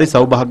 ඒ වාරි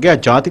සෞභාග්‍ය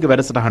ජාතික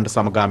වැඩසටහනට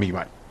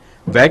සමගාමීවයි.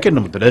 වැය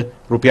කෙරෙන මුදල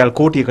රුපියල්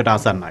කෝටියකට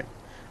ආසන්නයි.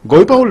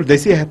 ගොවිපවුල්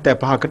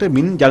 275කට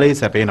මින් ජලය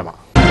සැපේනවා.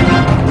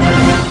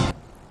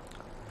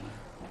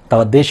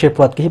 තවත් දේශීය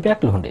පුවත්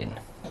කිහිපයක් ලුහුඬෙන්.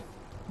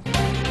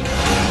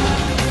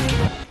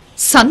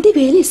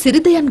 සන්දිවේලේ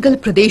සිරිදයන්ගල්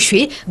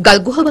ප්‍රදේශයේ ගල්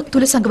ගුහාවක්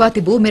තුල සංගවා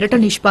තිබූ මෙරට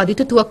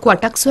නිෂ්පාදිත තුවක්කු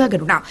 8ක්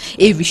සොයාගැනුණා.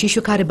 ඒ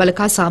විශේෂ කාර්ය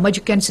බලකා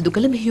සමාජිකයන් සිදු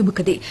කළ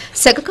මෙහෙයුමකදී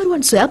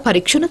සැකකරුවන් සොයා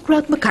පරීක්ෂණ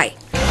ක්‍රියාත්මකයි.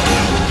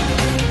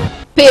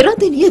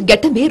 පේරාදෙණිය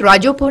ගැටමේ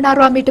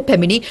රාජෝපවනාරාමයට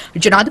පැමිණි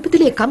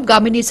ජනාධිපති ලේකම්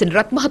ගාමිණී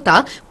සෙනරත් මහතා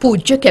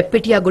පූජ්‍ය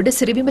කැප්පෙටියාගොඩ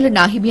සිරිවිමල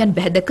නාහිමියන්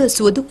බැහැදක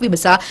සුවදුක්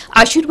විමසා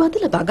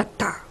ආශිර්වාද ලබා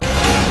ගත්තා.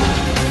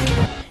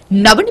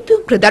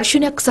 නවනිපියුම්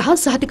ප්‍රදර්ශනයක් සහ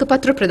සහතික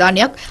පත්‍ර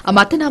ප්‍රදානයක්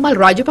අමාත්‍යනාමල්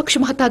රාජපක්ෂ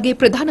මහතාගේ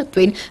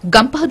ප්‍රධානත්වයෙන්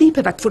ගම්පහදී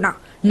පැවැත්වුණා.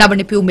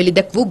 නවනිපියුම්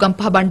මෙලිදැක් වූ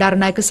ගම්පහ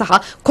බණ්ඩාරනායක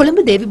සහ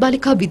කොළඹ දේවි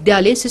බාලිකා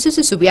විද්‍යාලයේ සිසු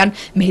සිසුවියන්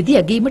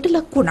මෙහිදී ඇගීමට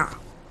ලක් වුණා.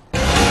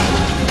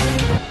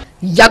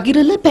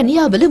 යගිරල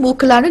පැනියාවල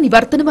මූකලාන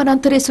නිවර්තන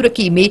වනාන්තරයේ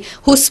සුරකීමේ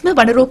හුස්ම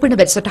වනරෝපණ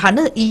වැඩසටහන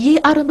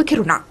ඊයේ ආරම්භ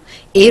කෙරුණා.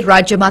 ඒ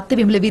රාජ්‍ය මාත්‍ය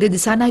විමලවීර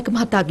දිසානායක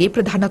මහතාගේ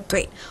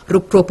ප්‍රධානත්වයෙන්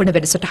රුක් රෝපණ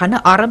වැඩසටහන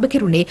ආරම්භ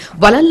කෙරුණේ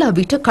වලල්ලා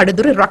විට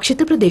කඩදොර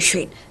රක්ෂිත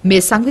ප්‍රදේශයෙන්.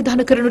 මේ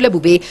සංවිධානය කරනු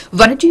ලැබුවේ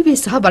වනජීවී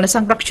සහ වන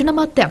සංරක්ෂණ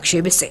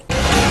අමාත්‍යාංශය විසින්.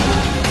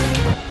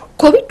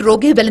 කොවිඩ්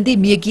රෝගයේ වැළඳී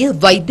මියගිය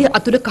වෛද්‍ය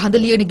අතුල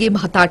කහඳලියනගේ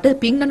මහතාට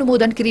පින්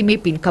අනුමෝදන් කිරීමේ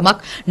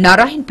පින්කමක්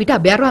නාරාහින් පිට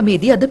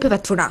අභයාරාමේදී අද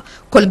පැවැත්වුණා.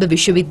 කොළඹ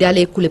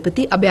විශ්වවිද්‍යාලයේ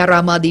කුලපති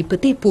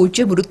අභයාරාමාධිපති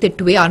පූජ්‍ය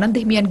මුරුත්තෙට්ටුවේ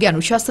ආනන්ද හිමියන්ගේ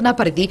අනුශාසනා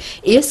පරිදි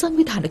එය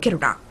සංවිධානය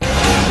කෙරුණා.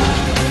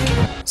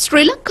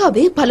 ශ්‍රී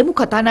ලංකාවේ පළමු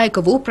කතානායක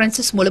වූ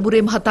ප්‍රන්සස්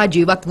මොළබුරේ මහතා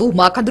ජීවත් වූ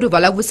මාකඳුරු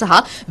වලව්ව සහ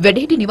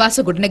වැඩිහිටි නිවාස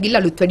ගොඩනැගිල්ල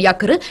අලුත්වැඩියා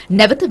කර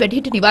නැවත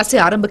වැඩිහිටි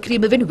නිවාසය ආරම්භ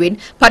කිරීම වෙනුවෙන්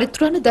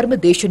පරිත්‍රාණ ධර්ම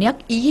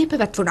දේශනයක් ඊයේ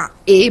පැවැත්වුණා.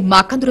 ඒ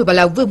මාකඳුරු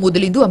වලව්ව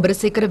මුදලින්දු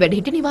අමරසේකර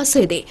වැඩිහිටි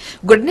නිවාසයේදී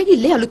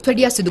ගොඩනැගිල්ලේ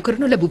අලුත්වැඩියා සිදු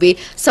කරනු ලැබුවේ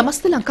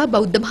සමස්ත ලංකා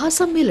බෞද්ධ මහා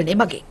සම්මේලනය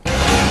මගින්.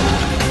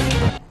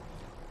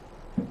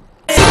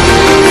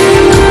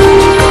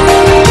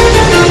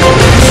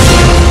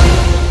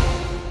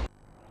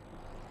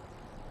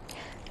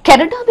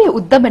 කැනඩාවේ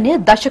උද්දමනය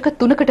දශක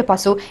 3කට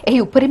පසු එහි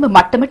උපරිම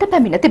මට්ටමට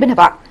පැමිණ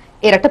තිබෙනවා.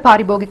 එරට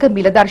පාරිභෝගික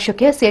මිල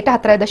දර්ශකය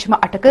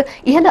 4.8ක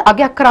ඉහළ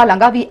අගයක් කරා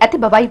ළඟා වී ඇති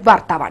බවයි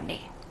වාර්තා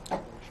වන්නේ.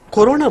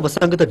 කොරෝනා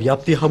වසංගත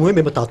ව්‍යාප්තිය හමුවේ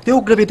මෙම තත්ත්වය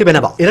උග්‍ර වී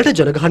තිබෙනවා. එරට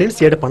ජනගහනයෙන්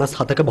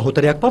 57%ක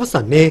බහුතරයක්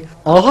පවසන්නේ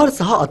ආහාර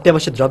සහ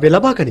අත්‍යවශ්‍ය ද්‍රව්‍ය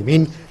ලබා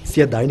ගැනීමෙන්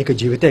සිය දෛනික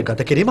ජීවිතය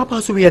ගත කිරීම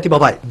අපහසු වී ඇති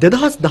බවයි.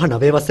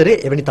 2019 වසරේ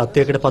එවැනි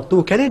තත්ත්වයකට පත්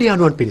වූ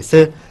කැනේඩියානුවන් පිරිස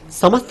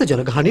සමස්ත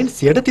ජනගහනයෙන්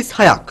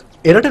 36%ක්.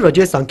 එරට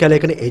රජයේ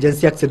සංඛ්‍යාලේඛන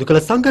ඒජන්සියක් සිදු කළ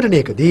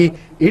සංගණනයකදී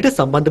ඊට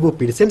සම්බන්ධ වූ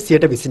පිරිසෙන්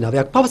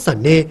 29%ක්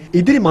පවසන්නේ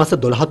ඉදිරි මාස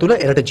 12 තුළ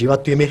එරට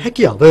ජීවත් වීමේ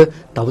හැකියාව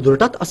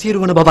තවදුරටත්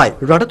අසීරු වන බවයි.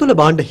 රට තුළ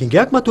භාණ්ඩ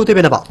හිඟයක් මතුව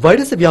තිබෙනවා.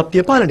 වෛරස්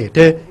ව්‍යාප්තිය පාලනයට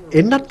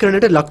එන්නත්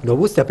කරන්නට ලක්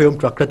නොවූ සැපයුම්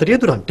ට්‍රක් රථ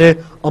රියදුරන්ට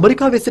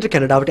ඇමරිකාවේ සිට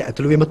කැනඩාවට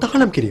ඇතුළු වීම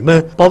තහනම් කිරීම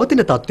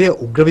පවතින තත්ත්වය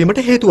උග්‍ර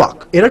වීමට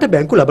හේතුවක්. එරට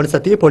බැංකු ලබන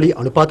සතියේ පොලි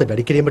අනුපාත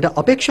වැඩි කිරීමට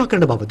අපේක්ෂා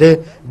කරන බවද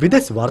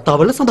විදේශ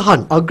වාර්තාවල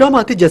සඳහන්.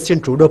 අග්‍රාමාත්‍ය ජස්ටින්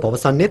ට්‍රූඩෝ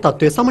පවසන්නේ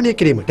තත්ත්වය සමනය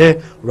කිරීමට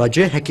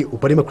රජය හැකි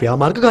උපරිම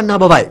ක්‍රියාමාර්ග ගන්නා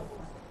බවයි.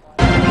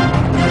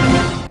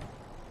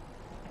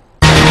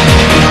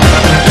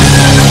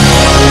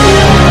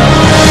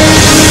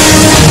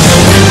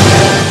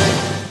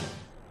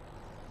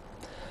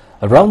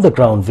 Around the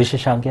ground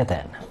විශේෂාංගය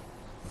දැන්.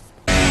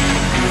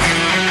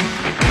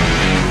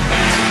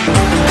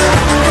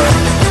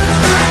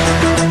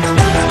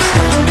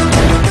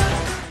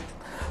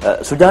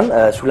 සුජාන්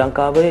ශ්‍රී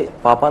ලංකාවේ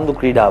පාපන්දු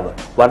ක්‍රීඩාව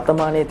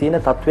වර්තමානයේ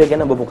තියෙන තත්ත්වය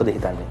ගැන ඔබ මොකද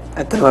හිතන්නේ?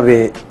 ඇත්තටම අපි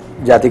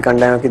ජාතික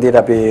කණ්ඩායමක් විදිහට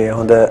අපි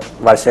හොඳ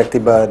වර්ෂයක්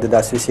තිබ්බ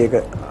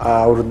 2021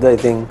 අවුරුද්ද.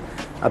 ඉතින්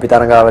අපි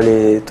තරඟාවලි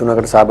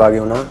 3කට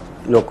සහභාගී වුණා.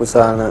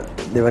 ලෝකුසාන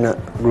දෙවන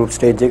ගෲප්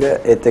ස්ටේජ් එක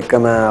ඒත්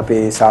එක්කම අපි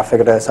සාෆ්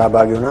එකට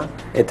සහභාගී වුණා.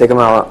 ඒත්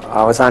එක්කම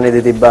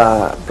අවසානයේදී තිබ්බා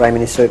ප්‍රයිම්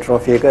මිනිස්ටර්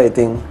ට්‍රොෆි එක.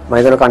 ඉතින් මම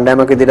හිතනවා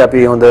කණ්ඩායමක් විදිහට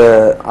අපි හොඳ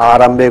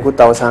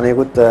ආරම්භයකුත්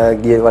අවසානයකුත්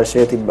ගිය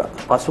වර්ෂයේ තිබ්බා.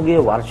 පසුගිය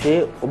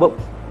වර්ෂයේ ඔබ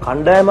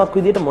කණ්ඩායමක්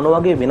විදිහට මොන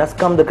වගේ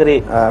වෙනස්කම්ද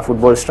කරේ?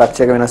 ෆුට්බෝල්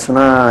ස්ට්‍රක්චර් එක වෙනස්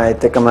වුණා.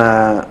 ඒත් එක්කම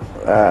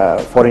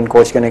ෆොරින්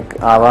කෝච් කෙනෙක්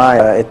ආවා.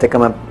 ඒත්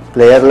එක්කම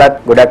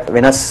ප්ලේයර්ලත් ගොඩක්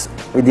වෙනස්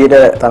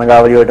විදිහට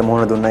තරඟාවලිය වලට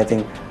මුහුණ දුන්නා. ඉතින්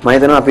මම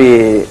හිතනවා අපි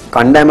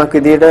කණ්ඩායමක්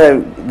විදිහට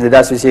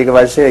 2021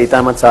 වර්ෂය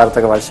ඉතාමත්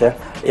සාර්ථක වර්ෂයක්.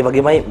 ඒ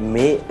වගේමයි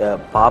මේ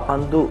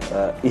පාපන්දු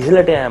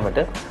ඉහළට යෑමට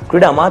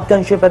ක්‍රීඩා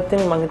අමාත්‍යාංශය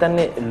පැත්තෙන් මම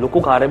හිතන්නේ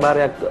ලොකු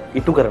කාර්යභාරයක්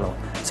ඉටු කරනවා.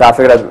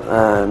 සාෆේකට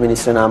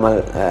මිනිස්ටර් නාමල්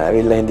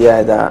ඇවිල්ලා ඉන්දියා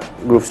එදා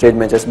ගෲප් ස්ටේජ්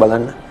මැචස්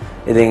බලන්න.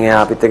 ඉතින්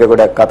එයා අපිත් එක්ක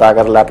ගොඩක් කතා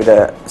කරලා අපිට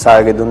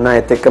සහයෝගය දුන්නා.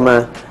 ඒත් එක්කම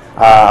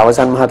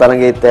අවසන් මහ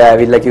තරඟයේත්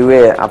ඇවිල්ලා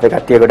කිව්වේ අපේ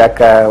කට්ටිය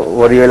ගොඩක්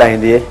වොරි වෙලා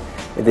ඉඳියේ.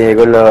 ඉතින්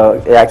ඒගොල්ලෝ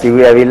එයා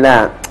කිව්වේ ඇවිල්ලා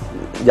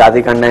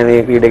ජාතික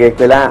කණ්ඩායමේ ක්‍රීඩකෙක්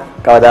වෙලා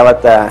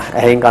කවදාවත්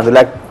ඇහෙන්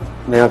කඳුලක්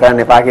මේව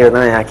කරන්න එපා කියලා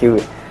තමයි එයා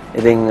කිව්වේ.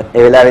 ඉතින්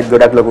ඒ වෙලාවෙත්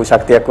ගොඩක් ලොකු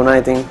ශක්තියක් වුණා.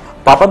 ඉතින්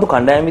පාපන්දු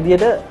කණ්ඩායම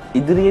විදියට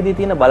ඉදිරියේදී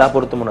තියෙන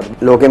බලාපොරොත්තු මොනවද?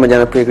 ලෝකෙම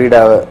ජනප්‍රිය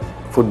ක්‍රීඩාව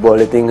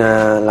ෆුට්බෝල්. ඉතින්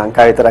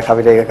ලංකාවේ විතරක්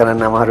අපිට ඒක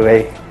කරන්න අමාරු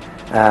වෙයි.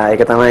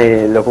 ඒක තමයි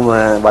ලොකුම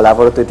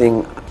බලාපොරොත්තු. ඉතින්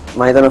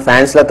මම හිතනවා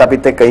ෆෑන්ස්ලාත්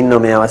අපිත් එක්ක ඉන්නවා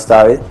මේ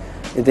අවස්ථාවේ.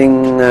 ඉතින්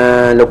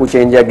ලොකු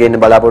චේන්ජ් එකක් ගේන්න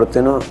බලාපොරොත්තු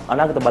වෙනවා.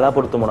 අනාගත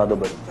බලාපොරොත්තු මොනවද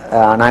ඔබ?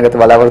 අනාගත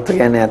බලාපොරොත්තු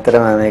කියන්නේ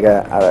ඇත්තටම මේක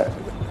අර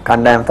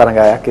කණ්ඩායම්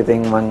තරඟයක්.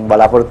 ඉතින් මම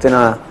බලාපොරොත්තු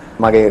වෙනවා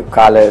මගේ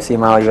කාල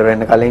සීමාව ඉවර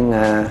වෙන්න කලින්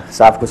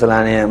සාෆ්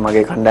කුසලානය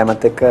මගේ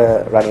කණ්ඩායමත් එක්ක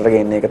රටට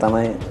ගෙන්න එක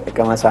තමයි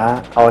එකම සහ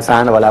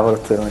අවසාන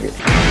බලාපොරොත්තු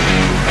වෙනවා.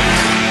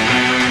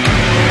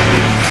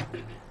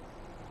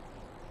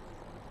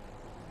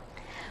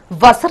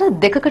 වසර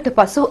දෙකකට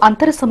පසු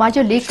අන්තර් සමාජ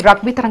ලීග්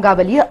රග්බි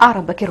තරඟාවලිය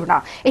ආරම්භ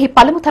කෙරුණා. එහි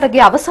පළමු තරගය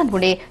අවසන්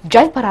වුණේ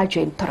ජය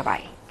පරාජයෙන්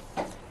තොරවයි.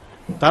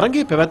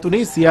 තරගයේ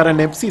පැවැත්වුණේ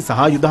CRN FC සහ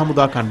යුද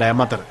හමුදා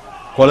කණ්ඩායම් අතර.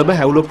 කොළඹ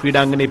හැවුලොක්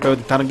ක්‍රීඩාංගණයේ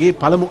පැවති තරගයේ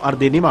පළමු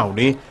අර්ධය නිමා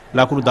වුණේ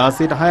ලකුණු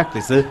 16ට 6ක්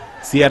ලෙස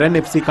CRN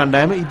FC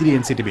කණ්ඩායම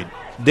ඉදිරියෙන් සිටිමින්.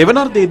 දෙවන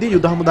අර්ධයේදී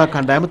යුද හමුදා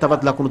කණ්ඩායම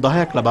තවත් ලකුණු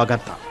 10ක් ලබා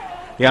ගත්තා.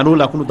 ඒ අනුව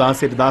ලකුණු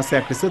 16ට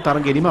 16ක් ලෙස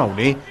තරගය නිමා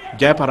වුණේ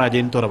ජය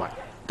පරාජයෙන් තොරවයි.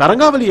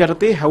 තරඟාවලිය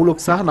යටතේ හැවුලොක්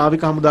සහ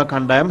නාවික හමුදා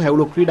කණ්ඩායම්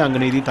හැවුලොක්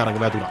ක්‍රීඩාංගණයේදී තරඟ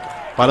වැදුණා.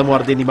 පළමු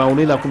අර්ධයේ නිමා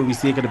වුණේ ලකුණු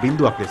 21ට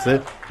 0ක් ලෙස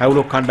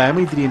හැවුලොක් කණ්ඩායම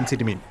ඉදිරියෙන්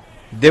සිටිමින්.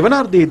 දෙවන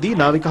අර්ධයේදී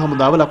නාවික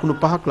හමුදාව ලකුණු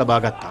 5ක් ලබා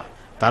ගත්තා.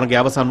 තරගය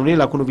අවසන් වුණේ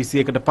ලකුණු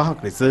 21ට 5ක්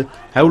ලෙස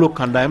හැවුලොක්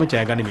කණ්ඩායම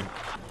ජය ගනිමින්.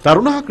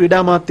 තරුණ හා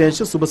ක්‍රීඩා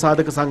අමාත්‍යාංශ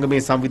සුබසාධක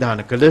සංගමයේ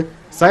සංවිධානය කළ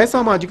සය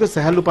සමාජික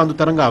සැහැල්ලු පන්දු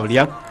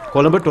තරඟාවලියක්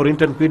කොළඹ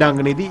ටොරින්ටන්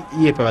ක්‍රීඩාංගණයේදී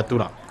ඊයේ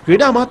පැවැත්වුණා.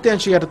 ක්‍රීඩා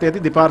අමාත්‍යාංශය යටතේ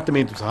ඇති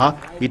දෙපාර්තමේන්තු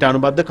සහ ඊට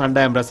අනුබද්ධ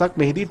කණ්ඩායම්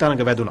රැසක් මෙහිදී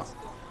තරඟ වැදුණා.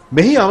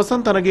 මෙහි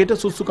අවසන් තරගයට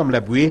සුසුකම්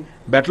ලැබුවේ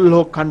බැටල්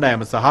හොක්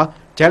කණ්ඩායම සහ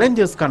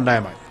චැලෙන්ජර්ස්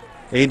කණ්ඩායමයි.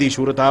 එහිදී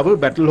ශූරතාව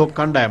බැටල් හොක්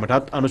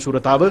කණ්ඩායමටත්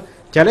අනුශූරතාව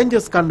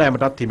චැලෙන්ජර්ස්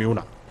කණ්ඩායමටත් හිමි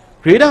වුණා.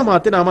 ක්‍රීඩා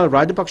අමාත්‍ය නාමල්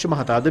රාජපක්ෂ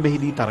මහතාද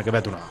මෙහිදී තරඟ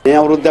වැදුණා. මේ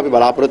අවුරුද්ද අපි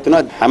බලාපොරොත්තු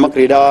වෙන හැම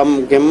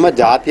ක්‍රීඩාවකෙම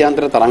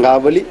ජාත්‍යන්තර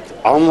තරඟාවලි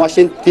අවම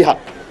වශයෙන් 30ක්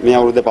මේ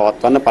අවුරුද්ද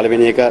පවත්වන්න.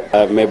 පළවෙනි එක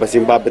මේ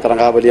සිම්බාබ්වේ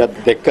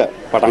තරඟාවලියත් දෙක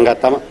පටන්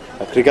ගත්තම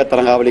ක්‍රිකට්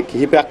තරඟාවලි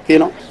කිහිපයක්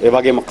තියෙනවා. ඒ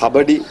වගේම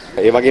කබඩි,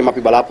 ඒ වගේම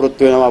අපි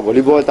බලාපොරොත්තු වෙනවා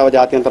වොලිබෝල් තව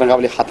ජාත්‍යන්තර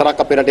තරඟාවලි 4ක්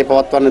අපේ රටේ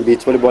පවත්වන්න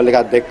බීච් වොලිබෝල්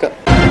එකත් දෙක.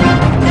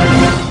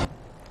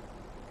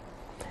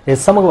 ඒ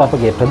සමග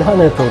අපගේ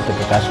ප්‍රධාන ප්‍රවෘත්ති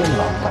ප්‍රකාශන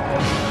නවත්වනවා.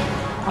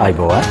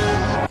 ආයිබෝවන්